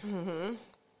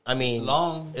 I mean,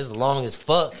 Long. It's long as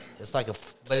fuck. It's like a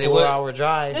But it was- 4-hour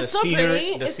drive. It's so scenery-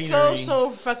 pretty. the It's scenery. so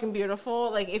fucking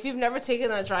beautiful. Like if you've never taken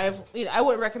that drive, I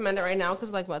wouldn't recommend it right now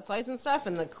because like mudslides and stuff,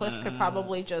 and the cliff could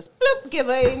probably just bloop bloop,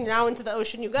 giveaway. Now into the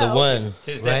ocean you go. The one.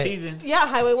 Tis that season. Yeah,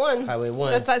 Highway 1. Highway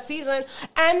 1. That's that season.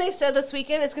 And they said this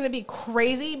weekend it's going to be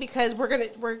crazy because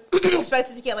we're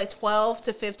expected to get like 12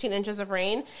 to 15 inches of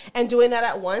rain. And doing that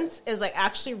at once is like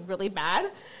actually really bad.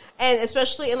 And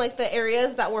especially in like the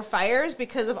areas that were fires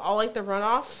because of all like the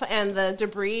runoff and the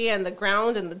debris and the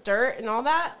ground and the dirt and all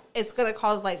that, it's going to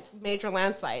cause like major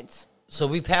landslides. So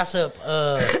we pass up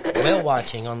whale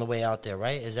watching on the way out there,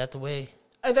 right? Is that the way?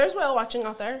 There's whale watching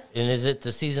out there. And is it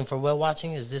the season for whale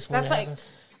watching? Is this when That's it like, happens?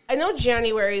 I know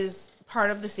January is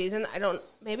part of the season. I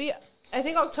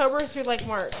think October through like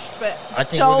March, but I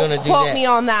think don't we're gonna do quote that. me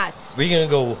on that. We're going to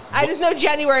go. I just know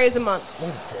January is a month.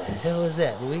 What the hell is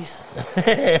that, Luis?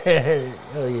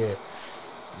 Oh, yeah.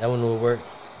 That one will work.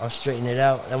 I'll straighten it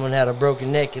out. That one had a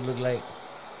broken neck, it looked like.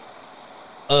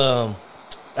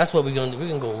 That's what we're going to do. We're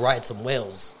going to go ride some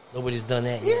whales. Nobody's done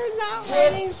that yet. You're not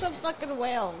riding some fucking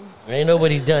whales. Ain't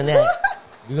nobody done that.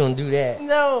 We're going to do that.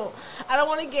 No, I don't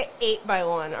want to get ate by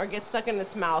one or get stuck in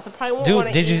its mouth. It probably won't Dude, want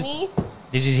to eat me.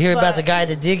 Did you hear about But- the guy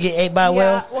that did get ate by a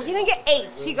whale? Well, he didn't get ate.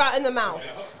 He got in the mouth.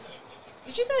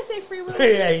 Did you guys say free will?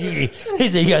 Yeah, he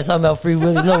said, you guys talking about Free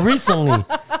Willy? No, recently.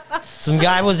 Some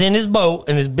guy was in his boat,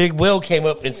 and his big whale came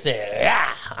up and said,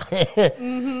 ah.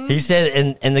 He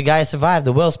said, and the guy survived.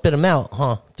 The whale spit him out,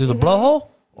 huh? Through the blowhole?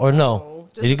 Or no?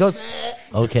 Did he go?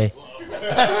 Okay.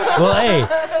 Well, hey,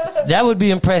 that would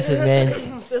be impressive,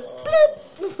 man. Just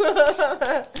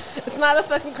bloop. It's not a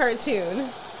fucking cartoon.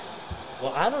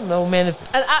 Well, I don't know, man.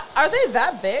 And are they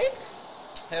that big?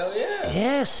 Hell yeah.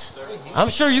 Yes. I'm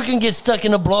sure you can get stuck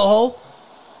in a blowhole.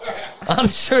 I'm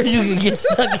sure you can get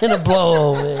stuck in a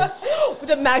blowhole, man.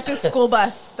 The Magic School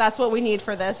Bus. That's what we need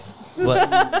for this. But,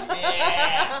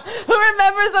 Who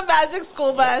remembers the Magic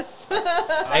School Bus?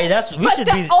 hey, we But should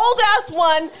the be. old ass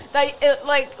one that it,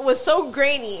 like was so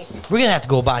grainy. We're gonna have to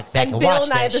go back and Bill watch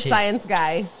Nye that the shit. Science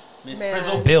Guy. Miss Man.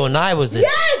 Frizzle. Bill Nye was the.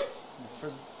 Yes.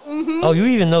 Oh, you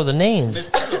even know the names. Miss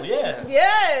Frizzle, yeah.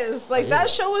 Yes. Like that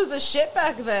show was the shit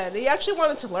back then. He actually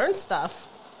wanted to learn stuff.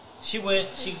 She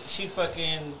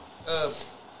fucking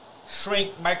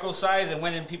shrink micro size and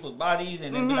went in people's bodies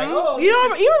and then be like, oh, You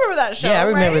remember that show? Yeah, I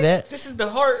remember right? that. this is the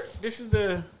heart, this is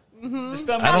the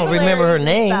stomach. I don't remember her Capillaries and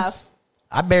name. stuff.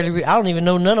 I don't even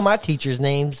know none of my teachers'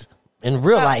 names in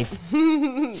real life.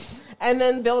 And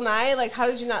then Bill Nye, like, how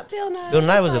did you not? Bill Nye. Bill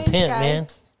Nye the was a Science pimp, Guy. man.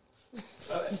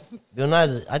 Bill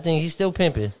Nye, I think he's still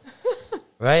pimping.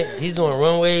 Right? He's doing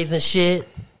runways and shit.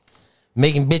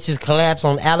 Making bitches collapse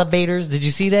on elevators. Did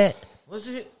you see that? Was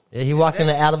it? Yeah, he walked in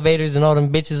the elevators and all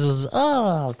them bitches was,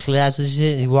 collapse and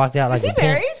shit. He walked out like Is he a pimp.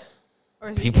 married? Or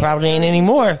is He probably ain't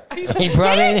anymore. He He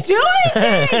probably didn't ain't. do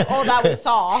anything. Oh, that we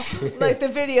saw, like the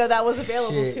video that was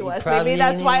available Shit, to he us. probably Maybe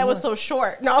that's ain't why it anymore. was so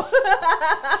short. No,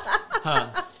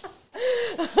 I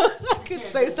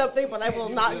could say something, but I will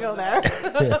not go there.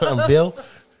 Bill?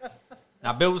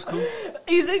 Now, Bill was cool.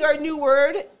 Using our new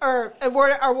word or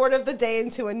our word of the day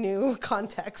into a new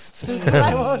context is what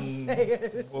I won't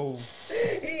say. Whoa.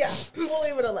 Yeah, we'll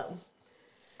leave it alone.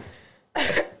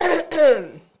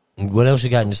 What else you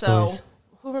got in your So,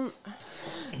 stories?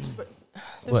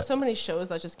 there's What? so many shows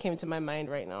that just came to my mind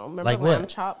right now. Remember Like what? Lamb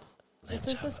Chop? This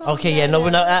is the song Okay, yeah, that no, we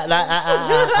no,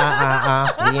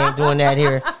 we ain't doing that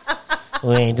here.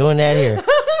 We ain't doing that here.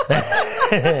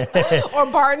 Or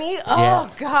Barney. Oh Yeah.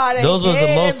 God, I Those was the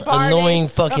hated most Barney annoying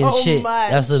fucking so shit.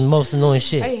 much. That's the most annoying I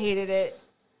shit. hated it.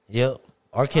 Yep.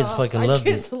 Our kids fucking My loved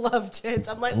kids it. loved it.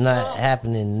 I'm like, Not "Ugh."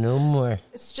 happening no more.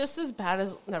 It's just as bad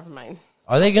as. Never mind.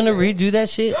 Are they gonna redo that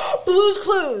shit? All Blues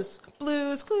Clues.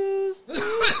 Blues Clues.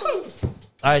 Blues Clues.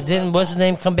 right, didn't what's his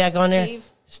name come back on there? Steve.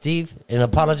 Steve, and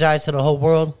apologize to the whole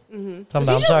world. Talking about, He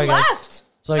I'm just sorry, guys. left.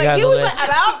 Sorry, Like, guys. he I was left. like,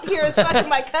 I'm out. Here's fucking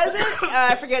my cousin.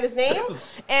 I forget his name.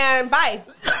 And bye.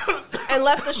 And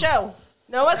left the show.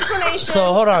 No explanation.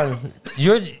 So hold on,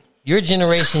 your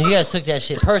generation, you guys took that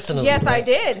shit personally. Yes, I right?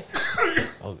 did.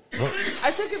 Oh, oh.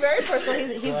 I took it very personal.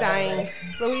 He's dying.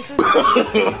 Luis is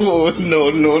Oh, no,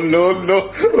 no,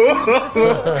 no,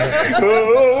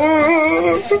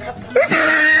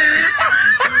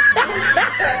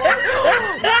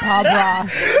 Bob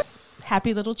Ross.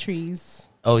 Happy Little Trees.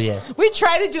 Oh, yeah. We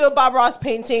tried to do a Bob Ross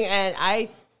painting, and I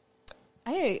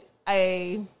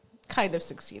kind of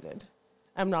succeeded.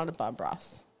 I'm not a Bob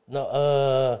Ross.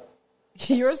 No,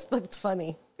 Yours looks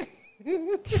funny.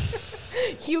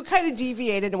 You kind of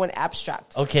deviated and went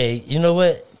abstract. okay, you know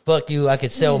what? Fuck you, I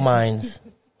could sell mines.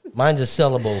 Mine's is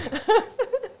sellable.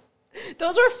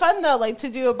 Those were fun though, like to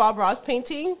do a Bob Ross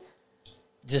painting.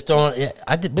 Just don't, yeah,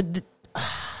 I did,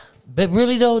 but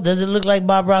really though, does it look like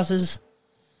Bob Ross's?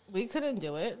 We couldn't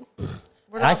do it.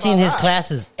 I seen his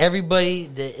classes. Everybody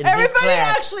in his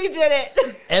class actually did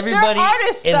it. Everybody They're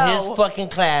artists, in though. his fucking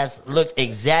class looked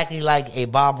exactly like a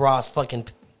Bob Ross fucking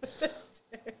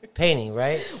painting,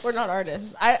 right? We're not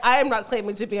artists. I am not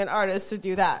claiming to be an artist to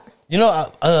do that. You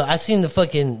know, I seen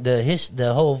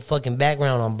the whole fucking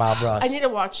background on Bob Ross. I need to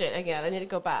watch it again. I need to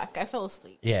go back. I fell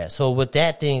asleep. Yeah. So with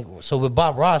that thing, with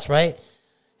Bob Ross, right?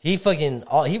 He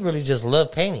really just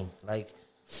loved painting, like,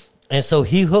 and so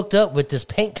he hooked up with this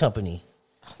paint company,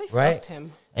 They right? fucked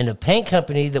him. And the paint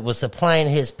company that was supplying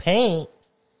his paint,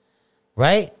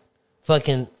 right?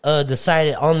 Fucking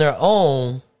decided on their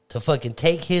own to fucking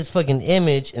take his fucking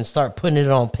image and start putting it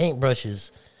on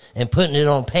paintbrushes and putting it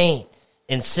on paint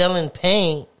and selling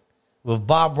paint with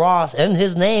Bob Ross and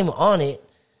his name on it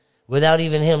without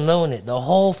even him knowing it. The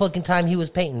whole fucking time he was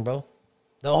painting, bro.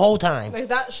 The whole time. Like,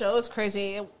 that show is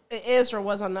crazy. It is or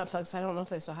was on Netflix. I don't know if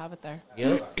they still have it there.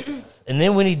 Yep. And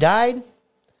then when he died,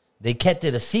 they kept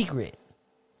it a secret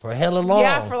for hella long.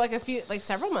 Yeah, for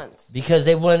several months. Because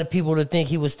they wanted people to think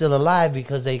he was still alive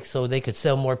so they could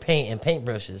sell more paint and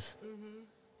paintbrushes.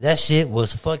 That shit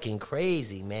was fucking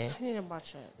crazy, man. I need to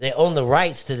watch it. They own the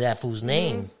rights to that fool's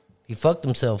name. He fucked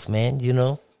himself, man, you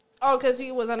know? Oh, because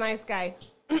he was a nice guy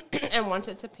and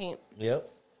wanted to paint. Yep.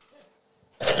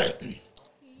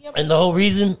 And the whole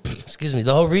reason,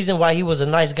 the whole reason why he was a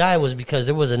nice guy was because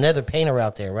there was another painter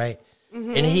out there, right?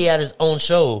 And he had his own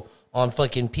show on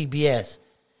fucking PBS.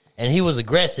 And he was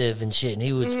aggressive and shit. And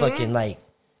he was fucking like,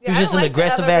 he was just an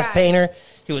aggressive ass painter.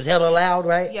 He was hella loud,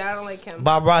 right? Yeah, I don't like him.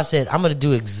 Bob Ross said, I'm going to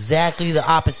do exactly the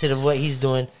opposite of what he's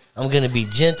doing. I'm going to be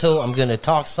gentle. I'm going to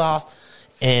talk soft.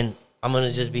 And I'm going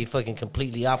to just be fucking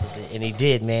completely opposite. And he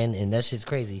did, man. And that shit's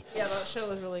crazy. Yeah, that show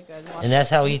was really good. And that's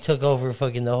how he took over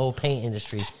fucking the whole paint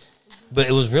industry. But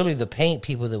it was really the paint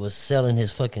people that was selling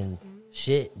his fucking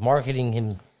shit, marketing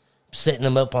him, setting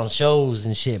him up on shows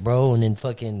and shit, bro. And then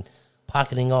fucking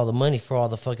pocketing all the money for all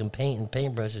the fucking paint and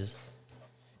paintbrushes.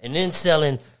 And then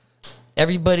selling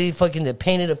everybody fucking that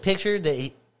painted a picture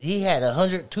that he had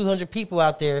 100, 200 people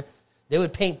out there. They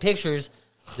would paint pictures,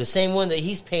 the same one that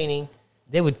he's painting.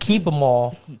 They would keep them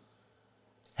all.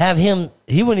 Have him,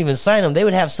 he wouldn't even sign them. They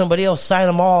would have somebody else sign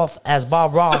them off as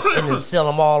Bob Ross and then sell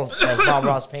them all as Bob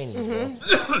Ross paintings,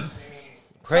 bro.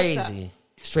 Crazy.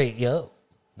 Straight, yo.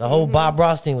 The whole Bob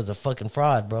Ross thing was a fucking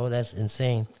fraud, bro. That's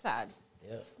insane. Sad.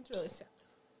 Yeah. It's really sad.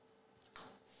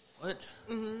 What?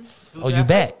 Oh, you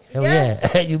back? Hell Yes.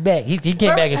 yeah. You back. He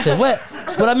came back and said, what?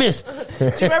 What I missed? Do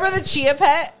you remember the chia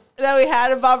pet that we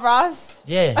had of Bob Ross?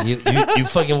 Yeah, you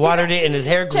fucking watered it and his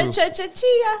hair grew. Chia.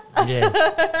 Yeah.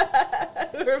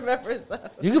 Who remembers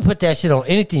that? You can put that shit on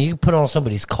anything. You can put it on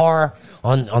somebody's car,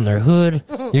 on their hood.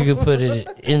 You can put it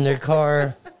in their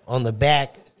car, on the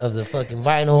back of the fucking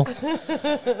vinyl.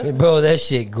 Bro, that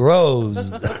shit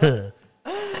grows.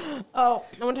 Oh,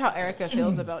 I wonder how Erica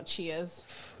feels about chias.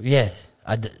 Yeah.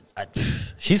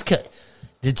 She's cut.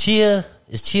 Is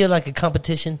Chia like a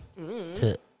competition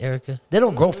to Erica? They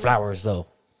don't grow flowers, though.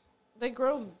 They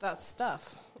grow that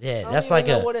stuff. Yeah, I that's don't like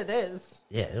even know what it is.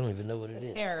 Yeah, I don't even know what it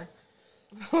is. Hair.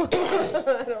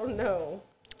 I don't know.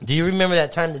 Do you remember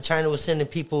that time that China was sending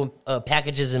people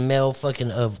packages in mail fucking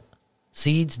of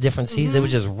seeds, different seeds? They were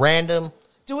just random.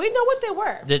 Do we know what they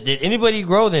were? Did anybody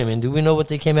grow them, and do we know what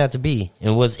they came out to be?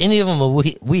 And was any of them a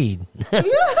weed?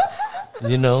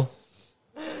 You know?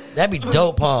 That'd be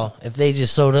dope, huh? If they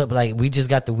just showed up, like, we just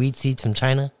got the weed seeds from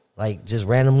China, like, just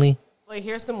randomly. Like,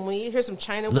 here's some weed, here's some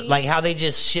China weed. Like how they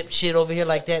just ship shit over here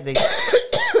like that.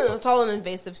 It's all an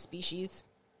invasive species.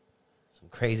 Some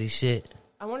crazy shit.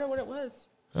 I wonder what it was.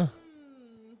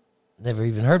 Never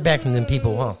even heard back from them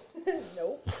people, huh?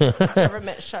 Nope.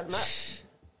 Government shut them up.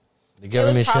 The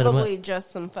government It was shut them up. probably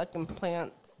just some fucking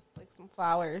plants, like some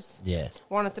flowers. Yeah.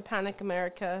 Wanted to panic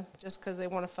America just because they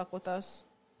want to fuck with us.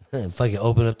 Fucking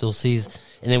open up those seeds,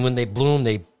 and then when they bloom,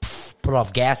 they put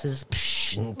off gases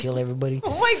and kill everybody.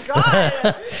 Oh my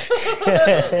god!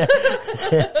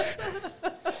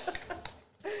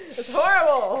 It's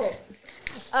horrible.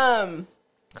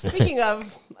 Speaking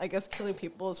of, I guess killing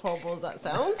people, as horrible as that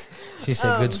sounds. She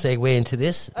said, "Good segue into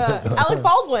this." Alec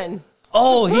Baldwin.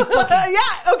 Oh, he fucking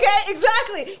Yeah. Okay.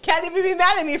 Exactly. Can't even be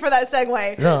mad at me for that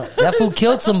segue. no, that fool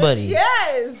killed somebody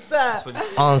Yes.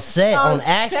 on set, on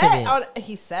accident.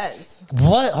 He says.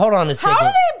 What? Hold on a second. How do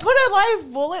they put a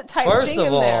live bullet type First thing of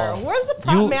in there? all, Where's the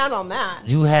prop man on that?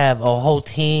 You have a whole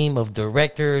team of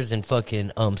directors and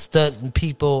fucking stunt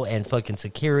people and fucking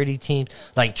security teams,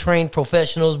 like trained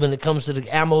professionals when it comes to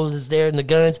the ammo that's there and the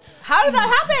guns. How did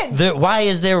that happen? Why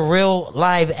is there real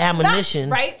live ammunition?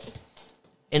 Right.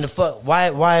 In the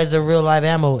why is there real live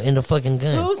ammo in the fucking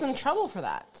gun? Who's in trouble for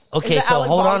that? Okay, Is it so Alec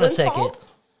hold on a Baldwin's second. fault?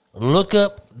 look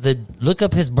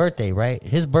up his birthday, right?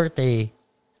 His birthday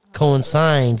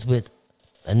coincides with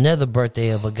another birthday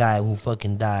of a guy who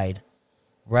fucking died,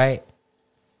 right?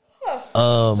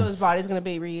 So his body's gonna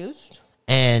be reused.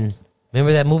 And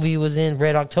remember that movie he was in,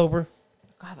 Red October?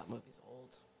 God, that movie's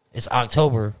old. It's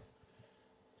October,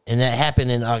 and that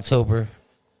happened in October.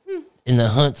 In the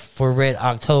hunt for Red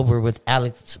October with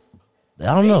Alex.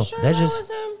 I don't know. Sure That's that just. was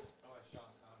him?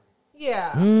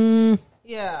 Yeah.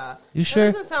 Yeah. You sure?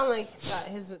 That doesn't sound like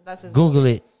that's his. Google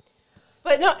it.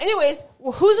 But no. Anyways,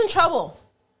 who's in trouble?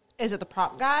 Is it the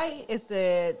prop guy? Is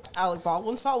it Alec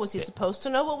Baldwin's fault? Was he supposed to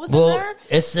know what was in Well, there?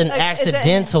 it's an Like, is it-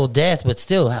 accidental death, but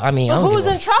still, I mean, I But don't who's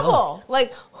give a in trouble? fuck.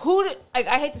 Like who? I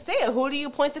hate to say it. Who do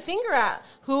you point the finger at?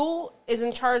 Who is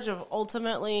in charge of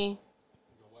ultimately?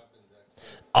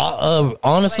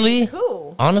 Honestly, Like,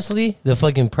 who? Honestly, the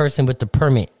fucking person with the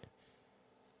permit.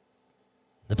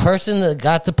 The person that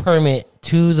got the permit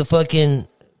to the fucking.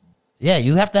 Yeah,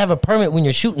 you have to have a permit when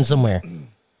you're shooting somewhere.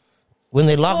 When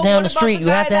they lock Well, down what the about street, you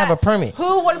have to have a that- permit.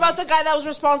 Who? What about the guy that was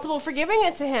responsible for giving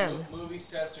it to him? Movie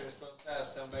sets are supposed to have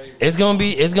somebody. It's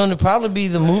gonna probably be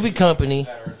the movie company.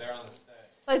 That are there on the set.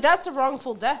 Like that's a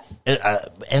wrongful death.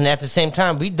 And at the same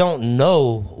time, we don't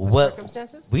know what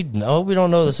Circumstances? we don't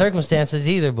know the circumstances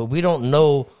either, but we don't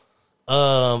know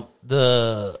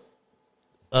the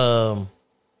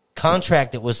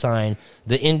contract that was signed.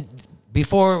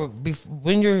 Before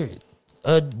when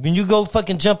you go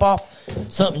fucking jump off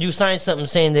something, you sign something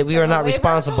saying that we are Like a not waiver?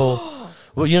 responsible.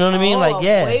 Well, you know what I mean? Oh, Like,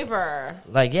 yeah, waiver.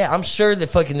 like, yeah. I'm sure that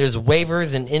fucking there's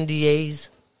waivers and NDAs.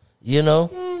 You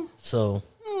know, so.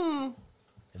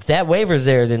 If that waiver's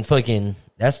there, then fucking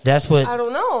that's what. I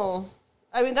don't know.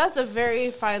 I mean, that's a very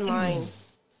fine line.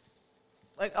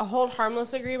 Like a hold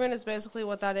harmless agreement is basically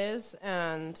what that is,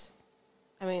 and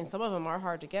I mean, some of them are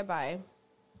hard to get by.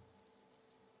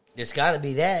 It's got to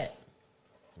be that,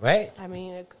 right? I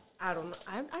mean, I don't know.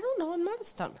 I don't know. I'm not a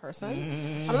stunt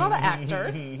person. I'm not an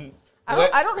actor.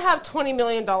 I don't have $20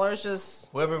 million. Just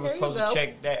Whoever was here you supposed to go.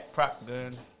 check that prop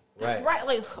gun. Right. Right,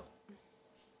 like,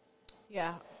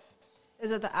 yeah.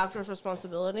 Is it the actor's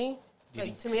responsibility?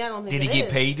 Like, to me, I don't think Did he it get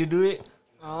is. paid to do it?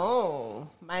 Oh,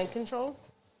 mind control?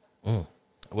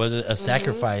 Was it a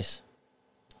sacrifice?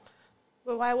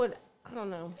 But why would, I don't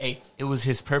know. Hey, it was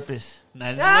his purpose.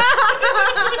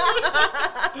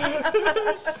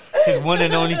 His one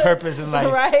and only purpose in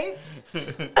life. Right?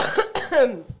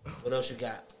 What else you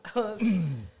got? Hold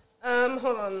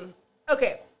on.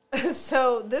 Okay.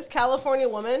 So this California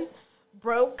woman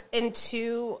broke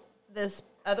into this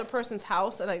other person's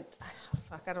house, and I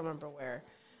don't remember where.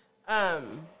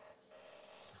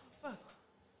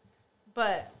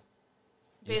 But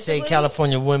You say basically-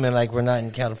 California women like we're not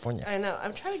in California. I know.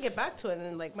 I'm trying to get back to it,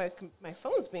 and like my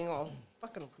phone's being all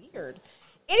fucking weird.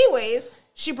 Anyways,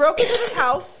 she broke into this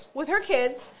house with her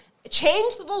kids,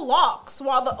 changed the locks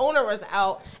while the owner was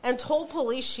out, and told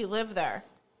police she lived there.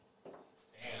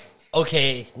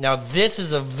 Okay, now this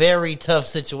is a very tough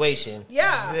situation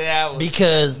Yeah. That was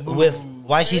because with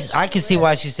why I can see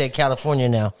why she said California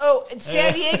now. Oh, it's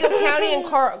San Diego County and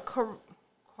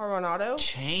Coronado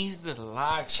changed the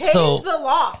lock. changed So- the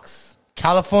locks.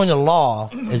 California law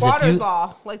is if Squatters you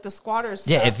law, like the squatters.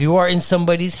 yeah, stuff. if you are in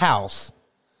somebody's house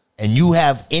and you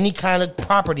have any kind of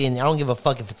property in there, I don't give a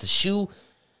fuck if it's a shoe,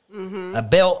 a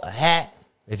belt, a hat.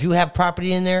 If you have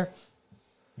property in there,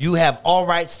 you have all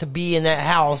rights to be in that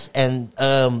house, and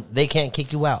they can't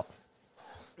kick you out.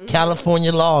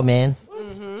 California law, man.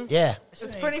 Yeah,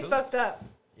 it's pretty fucked up.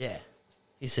 yeah.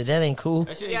 He said that ain't cool.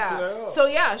 That shit ain't cool at Yeah. all. So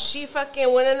yeah, she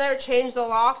fucking went in there, changed the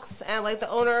locks, and like the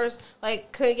owners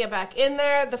like couldn't get back in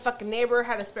there. The fucking neighbor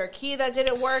had a spare key that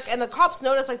didn't work, and the cops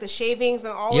noticed like the shavings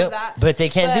and all Yep, of that. but they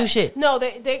can't do shit. No,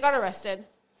 they got arrested.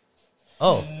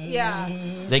 Oh, Yeah.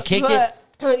 they kicked it.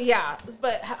 But yeah,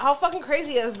 but how fucking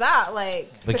crazy is that?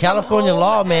 Like, But to come California home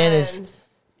law, man, is and-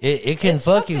 it can It's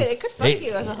fuck fucking- you. It could fuck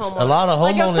you as a homeowner. A lot of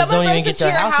Like, if homeowners someone don't even breaks get into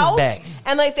their your houses house back.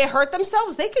 and like they hurt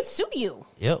themselves, they could sue you.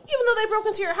 Yep. Even though they broke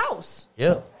into your house.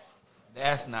 Yep.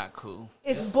 That's not cool.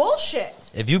 It's bullshit.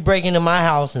 If you break into my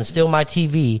house and steal my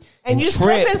TV And you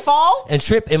slip and fall and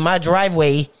trip in my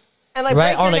driveway and like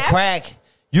right break your on a neck. crack,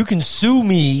 you can sue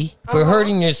me for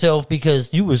hurting yourself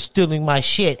because you were stealing my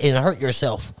shit and hurt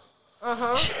yourself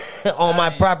on my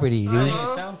property, That dude.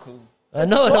 didn't sound cool. I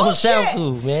know it don't Bullshit. sound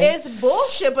cool, man. It's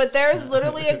bullshit, but there's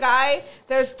literally a guy,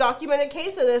 there's documented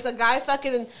case of this. A guy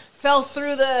fucking fell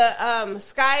through the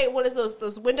sky, what is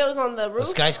those windows on the A roof?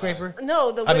 skyscraper?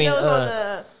 No, the I mean, windows on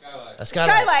the A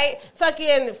skylight. skylight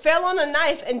fucking fell on a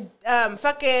knife and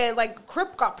fucking like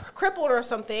got crippled or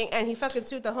something, and he fucking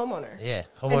sued the homeowner. Yeah,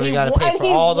 And homeowner he got to won- pay and for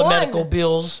he all the won. medical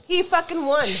bills. He fucking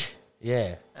won.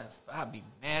 Yeah. I'd be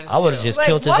mad. As I would have hell. just Like,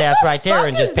 killed his what ass the right there fuck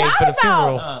and just is paid that for the about?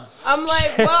 funeral. I'm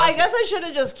like, well, I guess I should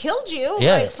have just killed you,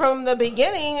 Yeah. like from the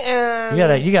beginning. And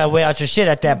You gotta weigh out your shit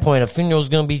at that point. A funeral's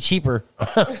gonna be cheaper.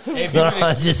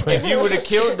 If you would have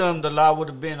killed them, the law would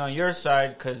have been on your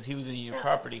side because he was in your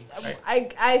property.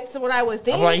 Right? So what I would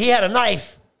think. I'm like, he had a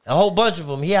knife, a whole bunch of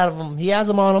them. He had them. He has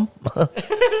them on him.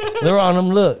 They're on him.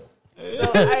 Look.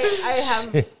 So I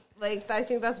have like I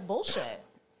think that's bullshit.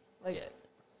 Like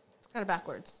it's kind of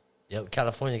backwards. Yep,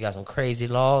 California got some crazy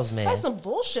laws, man. That's some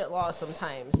bullshit laws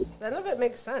sometimes. None of it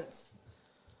makes sense.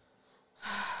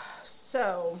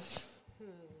 So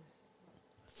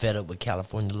Fed up with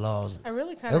California laws. I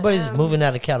really kind of Everybody's moving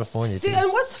out of California. See, too.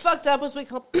 and what's fucked up is we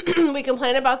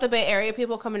complain about the Bay Area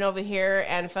people coming over here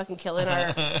and fucking killing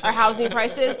our housing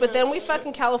prices, but then we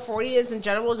fucking Californians in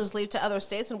general just leave to other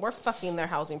states and we're fucking their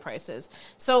housing prices.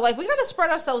 So like we got to spread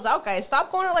ourselves out, guys.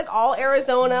 Stop going to like all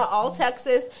Arizona, all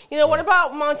Texas. You know, what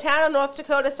about Montana, North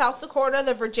Dakota, South Dakota,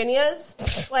 the Virginias?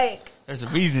 Like There's a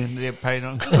reason they probably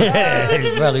don't.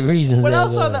 There's probably reasons. what they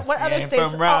else? go. What other ain't states?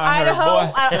 from around here, Idaho.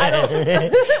 boy. I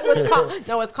don't.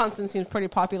 No, Wisconsin seems pretty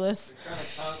populous. Trying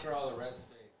to conquer all the red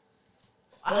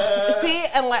states. See,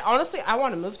 and like honestly, I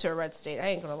want to move to a red state. I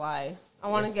ain't gonna lie. I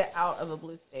want to get out of a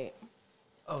blue state.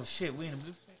 Oh shit, we in a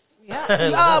blue state.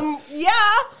 Yeah. Yeah.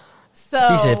 So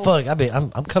He said, "Fuck, I'm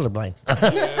colorblind."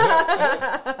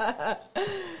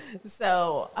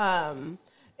 So,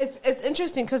 it's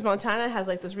interesting because Montana has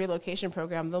like this relocation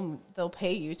program. They'll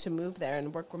pay you to move there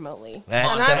and work remotely.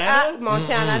 That's- And I'm at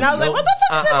Montana, and I was like, Nope. "What the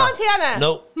fuck is in Montana?"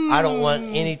 Nope, I don't want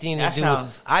anything to That do.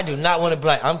 sounds- I do not want to be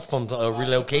like I'm from a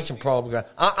relocation program.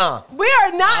 We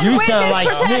are not You witness sound like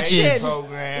protection. snitches.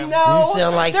 Program. No, You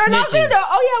sound like they're not going snitches. to know.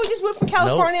 Oh yeah, we just moved from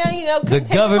California. Nope. You know, The couldn't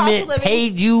take the cost of government living.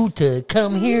 paid you to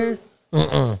come here. They're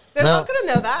No. not going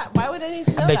to know that. Why would they need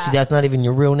to know I bet that? you that's not even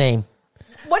your real name.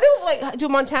 What do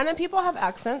Montana people have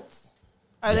accents?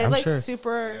 Are they I'm like sure.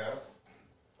 super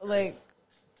like?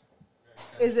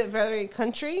 Is it very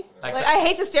country? Like Like the- I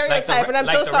hate to stereotype, and I'm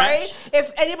like so the sorry ranch?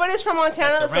 if anybody's from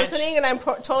Montana Like the that's ranch? listening, and I'm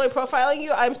totally profiling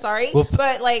you. I'm sorry, Well,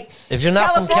 but like if you're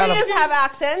not from Californians Cali- have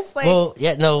accents. Like Well,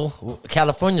 yeah, no.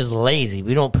 California's lazy.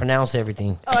 We don't pronounce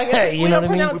everything. oh, I guess you we know don't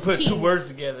what I mean? pronounce We put T's. two words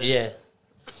together. Yeah.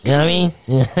 You know what I mean?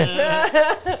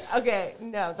 Yeah. Okay,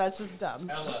 no, that's just dumb.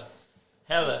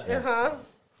 Hella. Huh?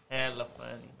 Hella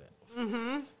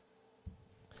funny.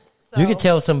 So, You can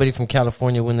tell somebody from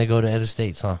California when they go to other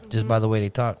states, huh? Just by the way they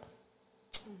talk.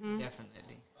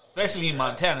 Definitely. Especially in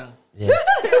Montana. Yeah.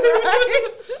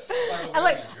 and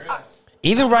like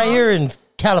Even right here in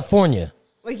California.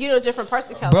 you know different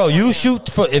parts of California. Bro, you shoot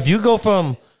for if you go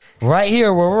from right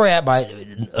here where we're at by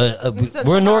Central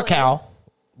we're in Valley. NorCal.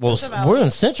 Well, Central Valley. we're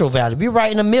in Central Valley. We're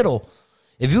right in the middle.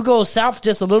 If you go south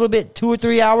just a little bit, 2 or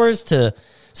 3 hours to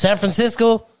San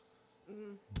Francisco,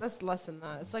 That's less than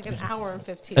that. It's like an hour and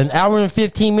 15. an hour and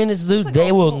 15 minutes, dude, like they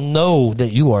a will whole- know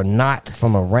that you are not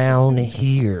from around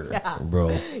here, Yeah.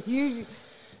 bro.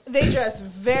 They dress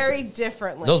very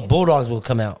differently. Those bulldogs will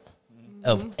come out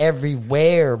of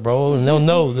everywhere, bro, and they'll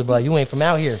know that like you ain't from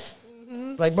out here.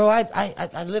 Like, bro,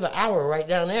 I live an hour right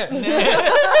down there.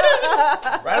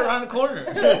 Right around the corner.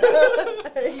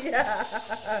 Yeah.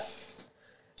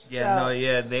 Yeah, So- no,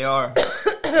 yeah, they are.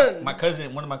 One of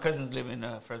my cousins live in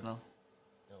Fresno.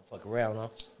 Don't fuck around, huh?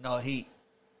 No, he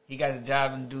got a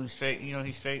job and doing straight. You know,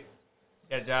 he's straight.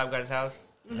 Got a job, got his house.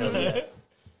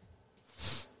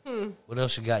 What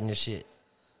else you got in your shit?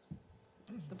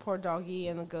 The poor doggy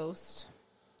and the ghost.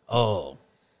 Oh,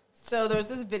 So there's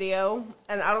this video,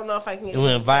 and I don't know if I can it get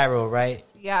went viral, right?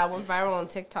 Yeah, it went viral on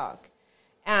TikTok.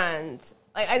 And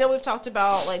like I know we've talked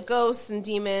about like ghosts and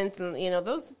demons and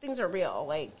those things are real.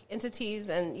 Like entities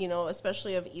and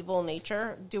especially of evil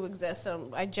nature do exist,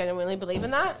 and I genuinely believe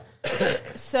in that.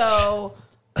 So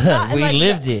and, We like,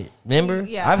 lived it. Remember?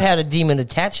 Yeah. I've had a demon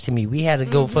attached to me. We had to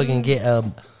go fucking get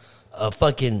a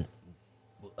fucking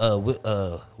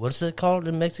what's it called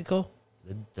in Mexico?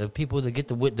 The people that get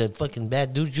the fucking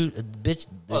bad dude bitch.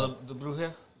 Oh, the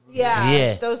bruja? yeah,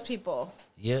 Yeah. those people.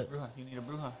 Yeah. Bruja. You need a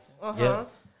bruja.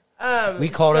 Uh-huh. We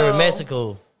called her in so-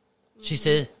 Mexico. She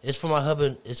said, "It's for my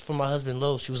husband. It's for my husband,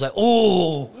 Lo." She was like,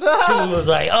 "Ooh." She was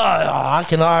like, "Oh, I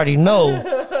can already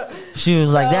know." She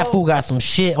was like, "That fool got some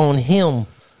shit on him,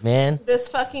 man." This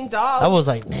fucking dog. I was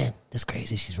like, "Man, that's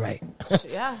crazy." She's right.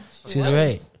 yeah, she She's was.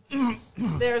 right.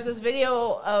 There's this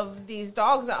video of these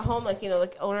dogs at home, like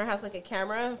the owner has like a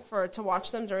camera to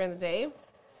watch them during the day.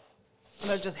 And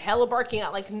they're just hella barking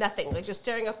at like nothing, like just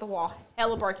staring at the wall,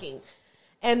 hella barking.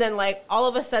 And then like all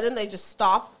of a sudden they just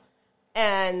stop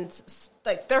and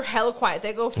like they're hella quiet.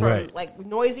 They go from Right. like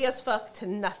noisy as fuck to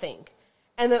nothing.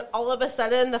 And then all of a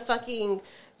sudden the fucking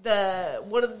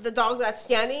one of the dog that's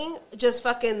standing just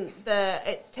fucking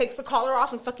it takes the collar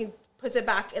off and fucking puts it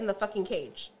back in the fucking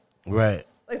cage. Right.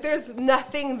 Like there's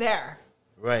nothing there.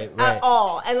 Right. At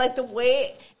all. And like the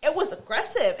way it was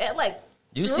aggressive, it like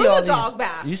You drew see all the dog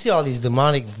back. You see all these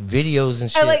demonic videos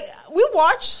and shit. And like we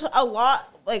watched a lot.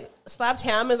 Like Slapped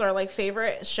Ham is our like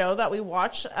favorite show that we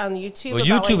watch on YouTube. Well,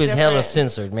 about, YouTube like, is hella different-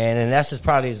 censored, man, and that's just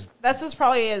probably That's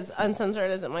probably as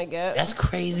uncensored as it might get. that's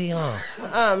crazy,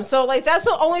 huh? So like that's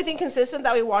the only thing consistent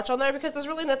that we watch on there because there's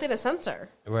really nothing to censor.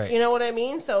 Right. You know what I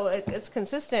mean? So it's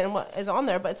consistent in what is on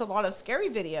there, but it's a lot of scary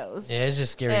videos. Yeah, it's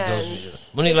just Scary And-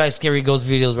 Ghost videos. Monique likes Scary Ghost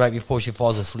videos right before she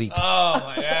falls asleep. Oh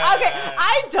my god. Okay,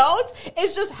 I don't.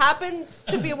 It just happens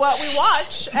to be what we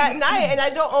watch at night, and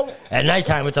I don't. At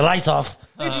nighttime with the lights off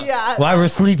Yeah. while we're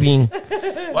sleeping.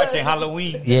 Watching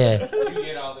Halloween. Yeah. You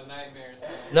get all the nightmares.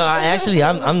 No,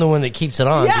 I'm the one that keeps it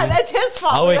on. Yeah, dude. that's his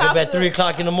fault. I wake We up have at to-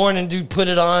 3:00 in the morning, dude. Put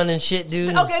it on and shit,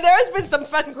 dude. Okay, there's been some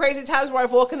fucking crazy times where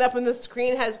I've woken up and the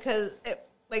screen has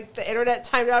like the internet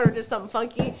timed out or just something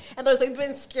funky, and there's like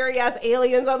been scary ass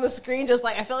aliens on the screen, just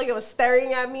like I feel like it was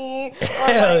staring at me. Or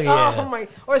Hell like, yeah. oh my!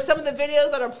 Or some of the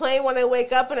videos that are playing when I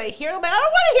wake up and I hear them. I don't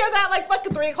want to hear that like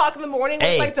fucking 3:00 in the morning with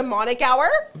Hey. like demonic hour.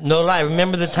 No lie.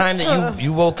 Remember the time that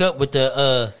you woke up with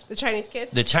The Chinese kid.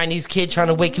 the Chinese kid trying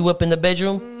to wake you up in the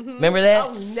bedroom? Remember that?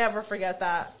 I'll never forget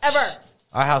that ever.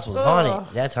 Our house was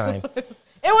haunted that time.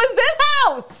 It was this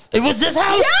house. It was this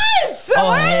house? Yes. Oh,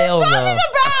 What are hell you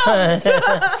no. talking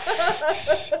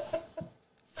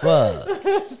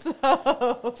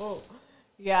about? Fuck.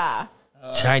 Yeah.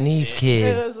 Chinese It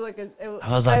kid. was like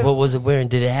I was like, what was it wearing?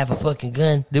 Did it have a fucking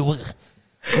gun? What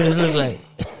did it look like?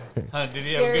 Huh, did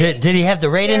he Scary. have Did he have the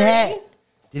Raiden Scary? hat?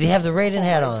 Did he have the Raiden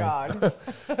hat on? God.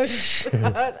 Shut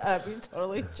up. You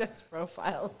totally just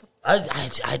profiled. I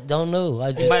don't know.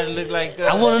 I just might look like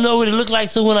I want to know what it looked like,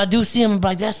 so when I do see him, I'm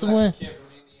like, that's the one. Kid from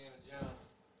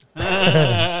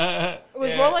Indiana Jones. It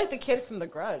was more like the kid from The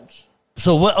Grudge.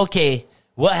 So what? Okay,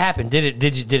 what happened? Did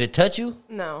it touch you?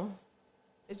 No.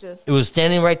 It just... It was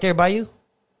standing right there by you.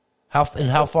 How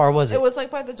far was it? It was like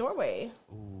by the doorway.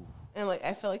 And like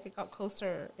I feel like it got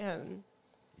closer and...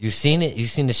 You seen it? You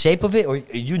seen the shape of it, or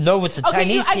you know it's a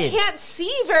Chinese I kid? can't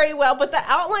see very well, but the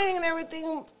outlining and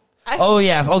everything... Oh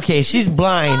yeah, okay. She's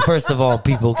blind. First of all,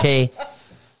 people. Okay,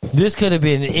 this could have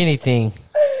been anything.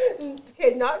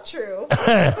 Okay, not true.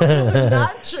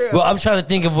 Not true. Well, I'm trying to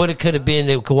think of what it could have been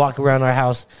that could walk around our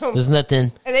house. There's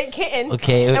nothing. It ain't kitten.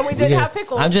 Okay, And we didn't have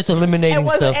pickles. I'm just eliminating It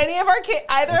wasn't stuff any of our kids,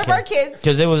 either of our kids.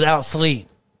 because it was out sleep.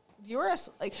 You were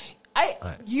like,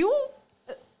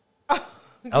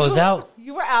 I was out.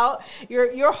 You were out.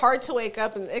 You're hard to wake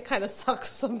up, and it kind of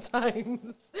sucks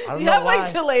sometimes. don't You know have why.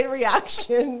 like delayed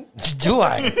reaction. Do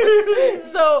I?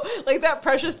 So like that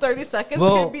precious 30 seconds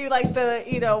Well, could be like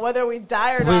the whether we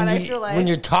die or not. I feel like when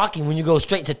you're talking, when you go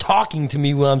straight to talking to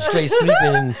me while I'm straight sleeping.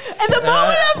 and the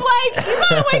moment I'm like, you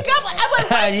gotta wake up. I'm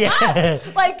like, wake Yeah.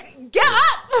 up. Like, get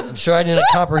up. I'm sure I didn't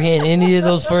comprehend any of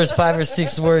those first 5 or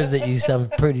 6 words that you said. I'm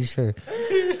pretty sure.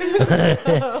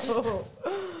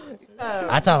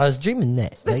 I thought I was dreaming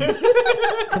that.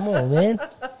 Like, come on, man.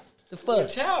 The fuck?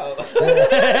 child?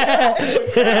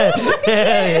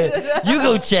 You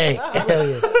go check. Hell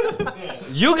yeah.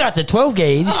 You got the 12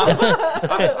 gauge.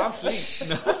 I'm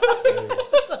asleep.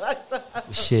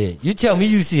 Shit. You tell me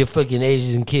you see a fucking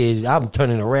Asian kid, I'm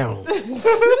turning around.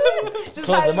 Just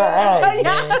Closing my eyes,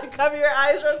 yeah, man. cover your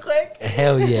eyes real quick.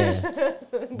 Hell yeah.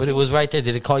 But it was right there.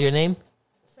 Did it call your name?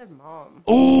 I said mom.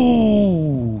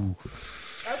 Ooh.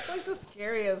 That's like the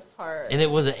scariest part. And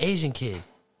it was an Asian kid.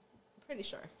 Pretty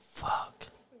sure. Fuck.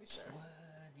 Pretty sure.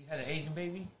 You had an Asian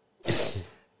baby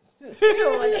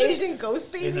Ew, an Asian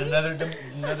ghost in baby? another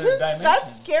dimension.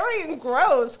 That's scary and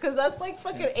gross because that's like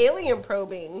fucking alien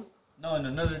probing. No, in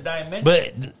another dimension.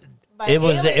 But By it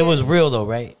was aliens. real though,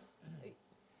 right?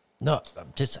 No,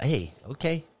 just hey,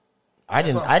 okay. I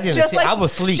didn't Just see. like I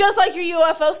was asleep. Just like your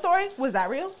UFO story. Was that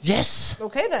real? Yes.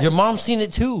 Okay then. Your mom seen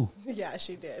it too. Yeah,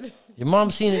 she did. Your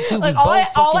mom seen it too. Like We all both I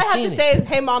fucking have to seen say it. is,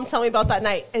 "Hey mom, tell me about that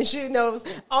night," and she knows.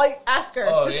 Ask her.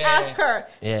 Oh, Just yeah. ask her.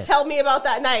 Yeah. Tell me about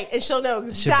that night, and she'll know She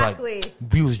was like, exactly.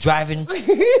 we was driving. We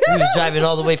was driving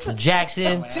all the way from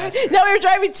Jackson. No, we were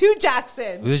driving to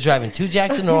Jackson. We was driving to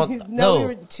Jackson, or No, we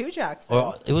were to Jackson.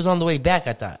 or it was on the way back.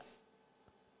 I thought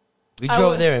we I drove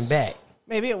was- there and back.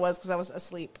 Maybe it was because I was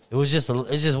asleep. It was just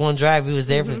one drive. We was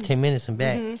there for 10 minutes and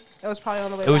back. It was probably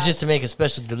on the way. It was back. just to make a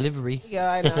special delivery. Yeah,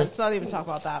 I know. Let's not even talk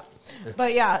about that.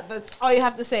 But yeah, that's all you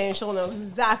have to say, and she'll know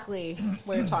exactly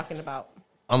what you're talking about.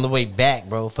 On the way back,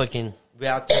 bro, fucking, We're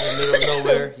out there in the middle of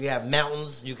nowhere. You have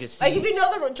mountains. You can see. Like if you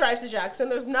know the drive to Jackson,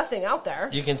 there's nothing out there.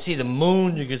 You can see the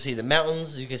moon. You can see the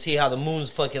mountains. You can see how the moon's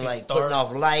fucking like putting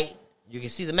off light. You can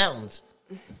see the mountains.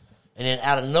 And then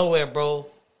out of nowhere, bro,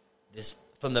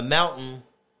 from the mountain,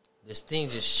 this thing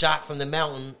just shot from the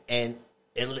mountain, and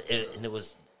it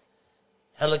was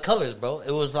hella colors, bro.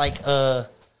 It was like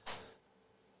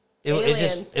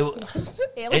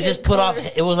it just put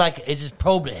off. It was like it just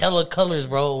probed hella colors,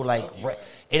 bro. Like,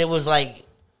 and it was like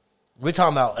we're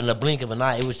talking about in the blink of an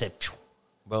eye. It was that,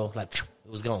 bro, like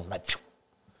it was gone, like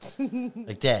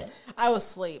that. I was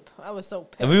asleep. I was so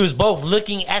pissed. And we was both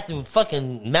looking at the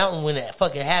fucking mountain when it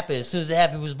fucking happened. As soon as it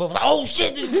happened, we was both like, "Oh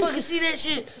shit! Did you fucking see that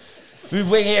shit?" We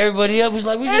waking everybody up. We was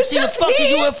like, "We just see the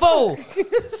fucking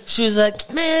UFO." She was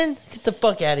like, "Man, get the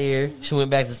fuck out of here." She went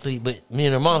back to sleep, but me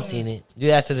and her mom seen it.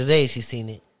 You asked her today, she seen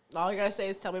it. All you gotta say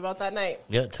is tell me about that night.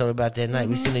 Yep, tell her about that night.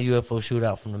 We seen a UFO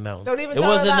shootout from the mountain. Don't even it tell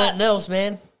her wasn't that. nothing else,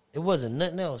 man. It wasn't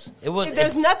nothing else. It was.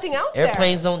 There's nothing out there.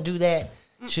 Airplanes don't do that.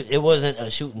 It wasn't a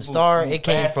shooting star. It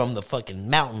came from the fucking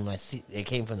mountain. I see. It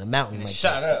came from the mountain. Like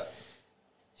shot up.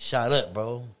 Shot up,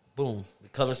 bro. Boom. The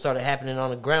color started happening on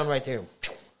the ground right there.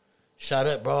 Shot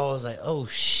up, bro. I was like, oh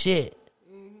shit.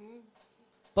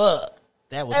 But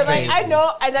that was crazy. Like, I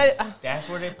know, and That's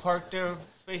where they parked their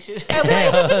spaces.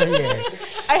 Yeah.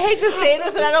 I hate to say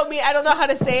this, and I don't know how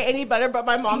to say it any better, but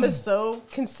my mom is so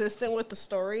consistent with the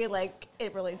story. Like,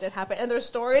 it really did happen. And there's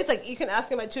stories, like, you can ask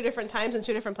them at 2 different times in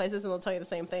 2 different places, and they'll tell you the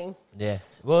same thing. Yeah.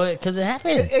 Well, because it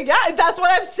happened. Yeah, that's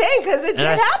what I'm saying, because it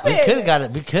did happen. We could have got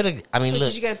it. We could have. I mean, Wait, look.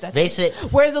 did you get it? They said,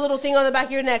 where's the little thing on the back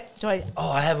of your neck?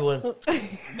 oh, I have one.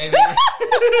 Maybe.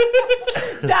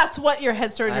 That's what your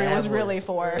head surgery was really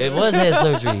for. It was head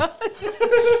surgery.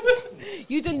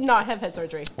 You did not have head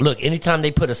surgery. Look, anytime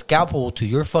they put a scalpel to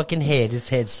your fucking head, it's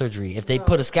head surgery. If they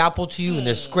put a scalpel to you and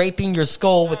they're scraping your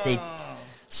skull with a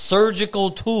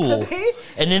surgical tool,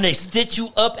 and then they stitch you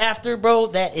up after, bro,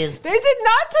 that is... They did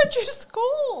not touch your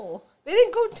skull. They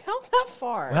didn't go down that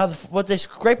far. What they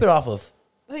scrape it off of?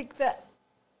 Like that,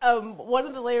 one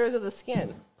of the layers of the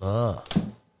skin. I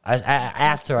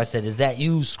asked her, I said, is that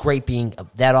you scraping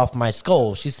that off my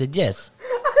skull? She said, yes.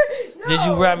 No. Did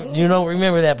you don't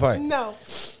remember that part? No.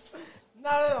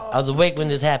 Not at all. I was awake when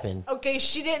this happened. Okay,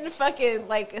 she didn't fucking,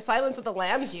 like, Silence of the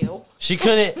Lambs you. She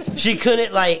couldn't do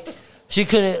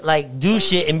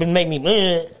shit and make me.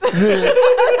 That's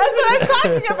what I'm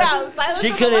talking about. Silence She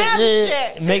of the Lambs couldn't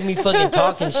shit. make me fucking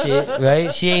talk and shit,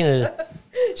 right? She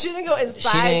She didn't go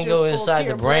inside. She didn't go inside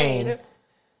the brain.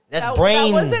 That's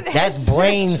brain. That's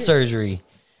brain surgery.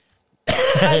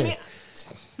 I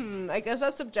mean, I guess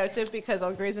that's subjective because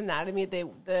on Grey's Anatomy,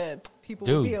 the people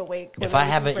will be awake. If I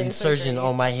have an insurgent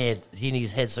on my head, he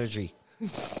needs head surgery.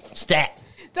 Stat.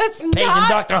 That's Paging not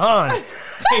Dr. Han.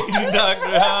 Paging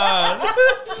Dr. Han.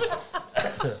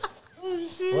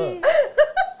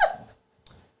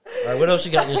 All right, what else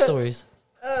you got in your stories?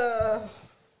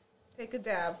 Take a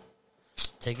dab.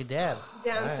 Take a dab.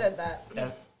 Dan said that.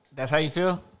 That's how you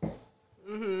feel?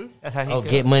 Mm-hmm. That's how he Oh,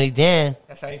 feel? get money, Dan.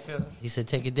 That's how you feel? He said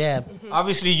take a dab.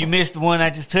 Obviously, you missed the one I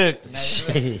just took.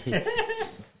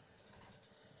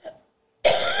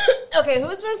 Okay,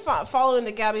 who's been following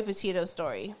the Gabby Petito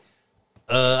story?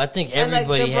 I think And like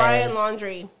everybody the Brian has.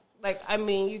 Laundrie. Like, I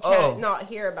mean, you can't not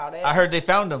hear about it. I heard they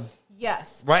found him.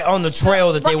 Yes. Right on the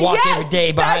trail that they walk every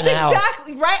day behind the house.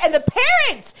 Exactly right. And the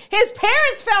parents, his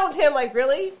parents found him. Like,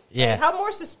 really? Yeah. Like, how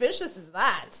more suspicious is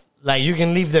that? Like, you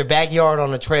can leave their backyard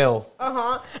on the trail. And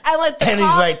like the And he's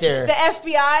cops, right there. The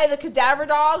FBI, the cadaver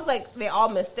dogs, like they all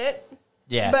missed it.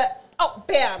 Yeah. But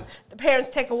bam! The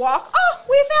parents take a walk. Oh,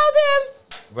 we found him.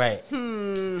 Right.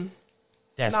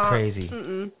 That's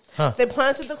crazy. Huh. They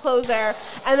planted the clothes there,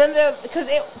 and then because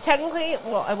it technically,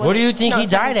 well, it What do you think not he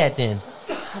died technically- at then?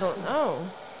 I don't know.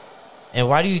 And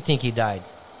why do you think he died?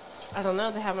 I don't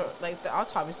know. They haven't like the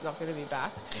autopsy's not going to be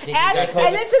back. think And he got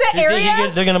COVID? into the You area.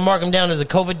 think they're going to mark him down as a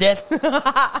COVID death?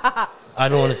 I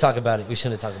don't want to talk about it. We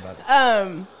shouldn't talk about it.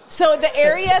 So the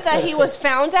area that he was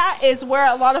found at is where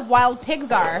a lot of wild pigs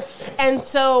are, and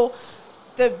so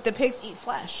the pigs eat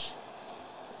flesh.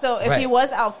 So if he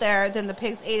was out there, then the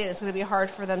pigs ate it. It's going to be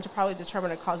hard for them to probably determine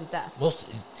a cause of death. Most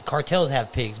cartels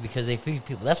have pigs because they feed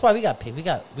people. That's why we got pigs. We're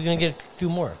going to get a few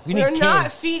more. We need We're 10.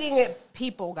 not feeding it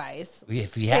people, guys.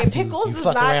 If we have to, Pickles you does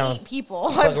fuck not around, eat people.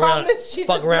 I fuck around, promise she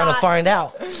fuck does around not. and find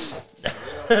out.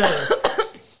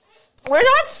 We're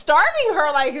not starving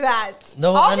her like that.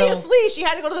 No, I know. Obviously, she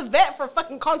had to go to the vet for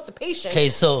fucking constipation. Okay,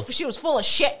 so she was full of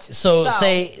shit. So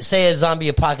say a zombie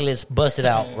apocalypse busted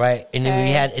out, right? And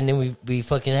then we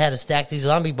fucking had to stack these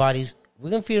zombie bodies. We're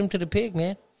gonna feed them to the pig,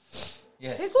 man.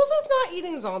 Yes. Pickles is not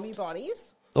eating zombie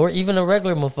bodies. Or even a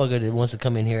regular motherfucker that wants to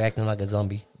come in here acting like a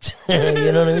zombie.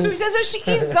 You know what I mean? Because if she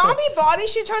eats zombie body,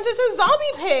 she turns into a zombie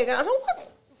pig. And I don't want.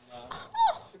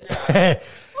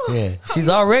 Yeah, she's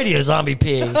already a zombie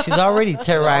pig. She's already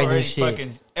terrorizing Already shit.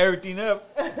 fucking everything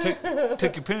up.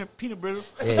 Took your peanut brittle.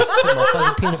 Yeah, she took my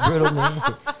fucking peanut brittle, man.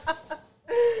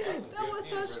 That was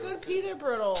such good peanut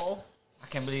brittle. I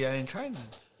can't believe I didn't try none.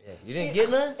 Yeah, you didn't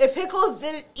get none? If Pickles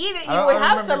didn't eat it, I you don't- would I don't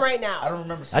have remember- some right now. I don't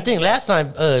remember. I think last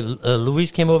time Luis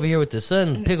came over here with the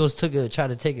son, Pickles tried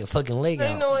to take a fucking leg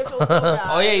I out. know I feel so bad.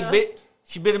 Oh yeah,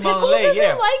 she bit him on Pickles the leg. doesn't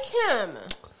Yeah. like him.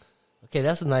 Okay,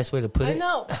 that's a nice way to put I it.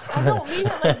 know. I don't mean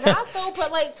it like that though,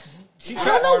 but like She I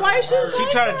don't know why she's She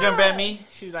like tried to jump that. at me.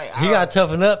 She's like, He got to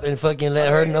toughen up and fucking let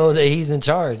her know that he's in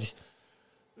charge.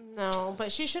 No,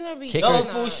 but she shouldn't be. Kick no her.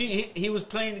 fool. He was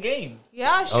playing the game.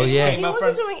 Yeah, she. Oh, yeah. He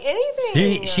wasn't doing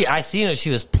anything. I seen her. She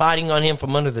was plotting on him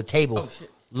from under the table, Oh, shit.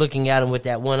 looking at him with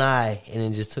that one eye, and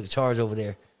then just took charge over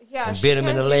there. Yeah, and she bit him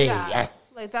in can't the do leg. that. Yeah.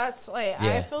 Like that's like I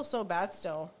Yeah. feel so bad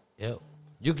still. Yep.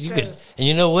 You could, 'Cause- and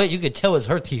you know what? You could tell it's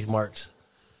her teeth marks.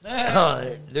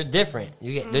 They're different.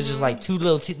 They're just like two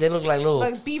little teeth. They look like little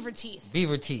Like beaver teeth.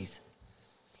 beaver teeth.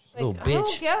 Like, Little I bitch.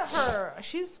 don't get her.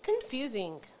 She's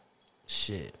confusing.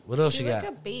 Shit. What else She's you like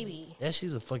got? a baby. Yeah,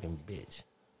 she's a fucking bitch.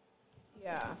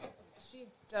 Yeah, she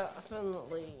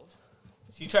definitely.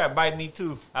 She tried to bite me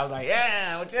too. I was like,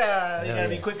 yeah, what ya? You Hell gotta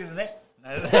be yeah. quicker than that.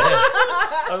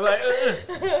 I was like,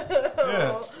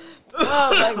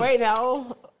 Like right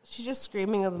now, she's just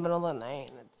screaming in the middle of the night,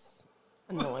 and it's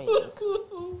annoying.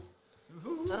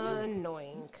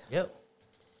 Annoying. Yep.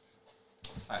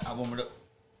 I warm it up.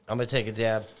 I'm gonna take a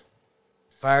dab.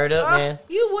 Fire it up, man.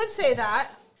 You would say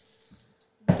that,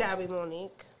 Dabby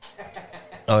Monique.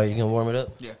 Oh, you gonna warm it up?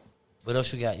 Yeah. What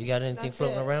else you got? You got anything That's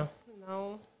floating it. around?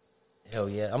 No. Hell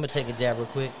yeah. I'm gonna take a dab real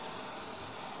quick.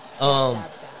 Dab, dab.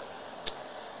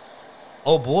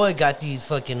 Oh boy, got these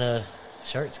fucking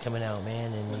shirts coming out,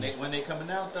 man, and When they coming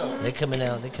out though? they're coming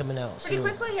out. They're coming out Pretty soon.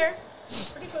 quickly here.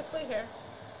 Pretty quickly here.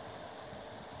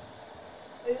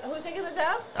 Who's taking the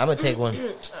dab? I'm gonna take one.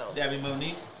 Oh. Dabby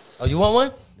Monique. Oh, you want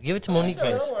one? Give it to Monique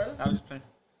Take the first. little one. I was just playing.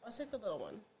 I'll take the little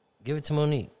one. Give it to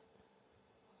Monique.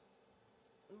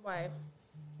 Why?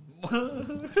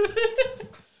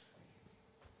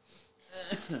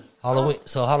 Halloween.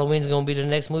 So Halloween's gonna be the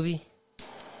next movie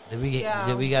that we get. Yeah.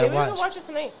 That we gotta Maybe we can watch. watch it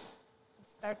tonight.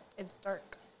 It's dark. It's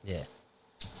dark. Yeah.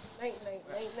 Night, night,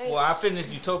 night, night. Well, I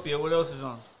finished Utopia. What else is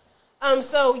on?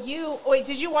 So you wait.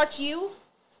 Did you watch You?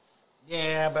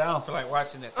 Yeah, but I don't feel like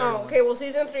watching that. Oh, okay. Well,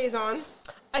 season 3 is on.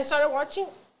 I started watching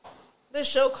this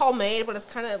show called Maid, but it's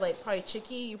kind of like probably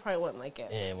chicky. You probably wouldn't like it.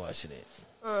 And watching it.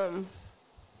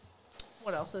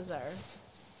 What else is there?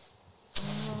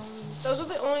 Those are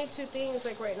the only two things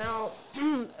like right now,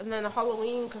 and then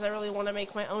Halloween because I really want to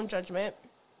make my own judgment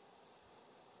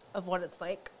of what it's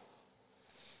like.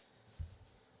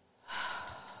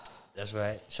 That's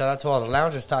right. Shout out to all the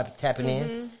loungers tapping in.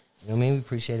 Mm-hmm. You know what I mean? We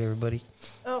appreciate everybody.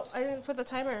 Oh, I didn't put the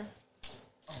timer.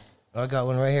 Oh, I got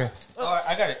one right here. Oh,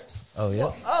 I got it. Oh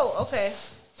yeah. Oh, okay.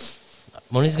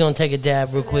 Monique's gonna take a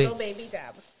dab real quick. Little baby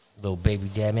dab. Little baby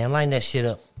dab, man. Line that shit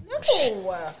up. No,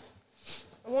 I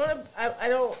want to. I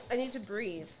don't. I need to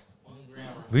breathe.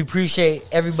 We appreciate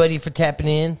everybody for tapping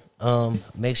in.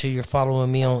 Make sure you're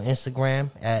following me on Instagram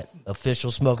at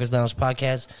Official Smokers Lounge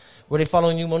Podcast. Where they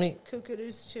following you, Monique?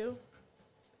 Cuckoos too.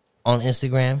 On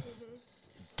Instagram.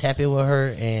 Tap in with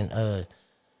her and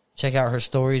check out her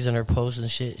stories and her posts and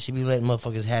shit. She be letting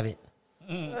motherfuckers have it.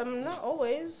 Not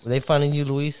always. Were they finding you,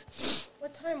 Luis?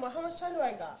 What time? How much time do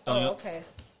I got? Don't you- Oh, okay.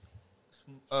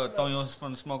 Tonyo's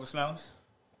from the Smokers Lounge.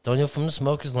 Donio from the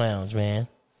Smokers Lounge, man.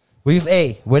 Where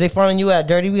they following you at,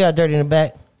 Dirty? We got Dirty in the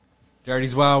back.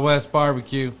 Dirty's Wild West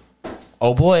Barbecue.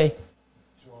 Oh boy.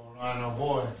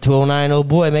 209 oh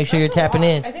boy. Make sure you're That's a tapping lot.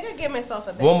 in. I think I gave myself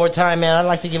a bit. One more time, man. I'd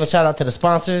like to give a shout out to the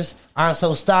sponsors: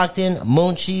 Anso Stockton,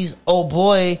 Munchies, Oh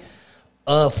Boy,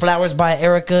 Flowers by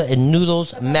Erica, and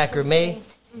Noodles Macrame.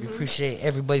 We appreciate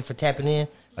everybody for tapping in.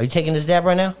 Are you taking this dab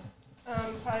right now?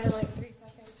 Probably like 3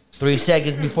 seconds. 3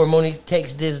 seconds before Monique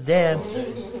takes this dab.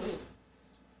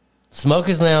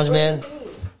 Smokers Lounge, man.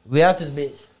 We out this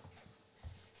bitch.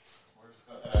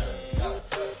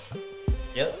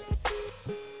 Yep.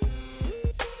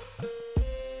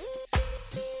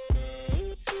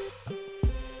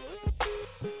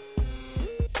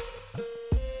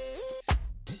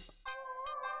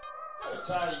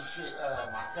 Tell you shit,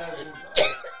 my cousin.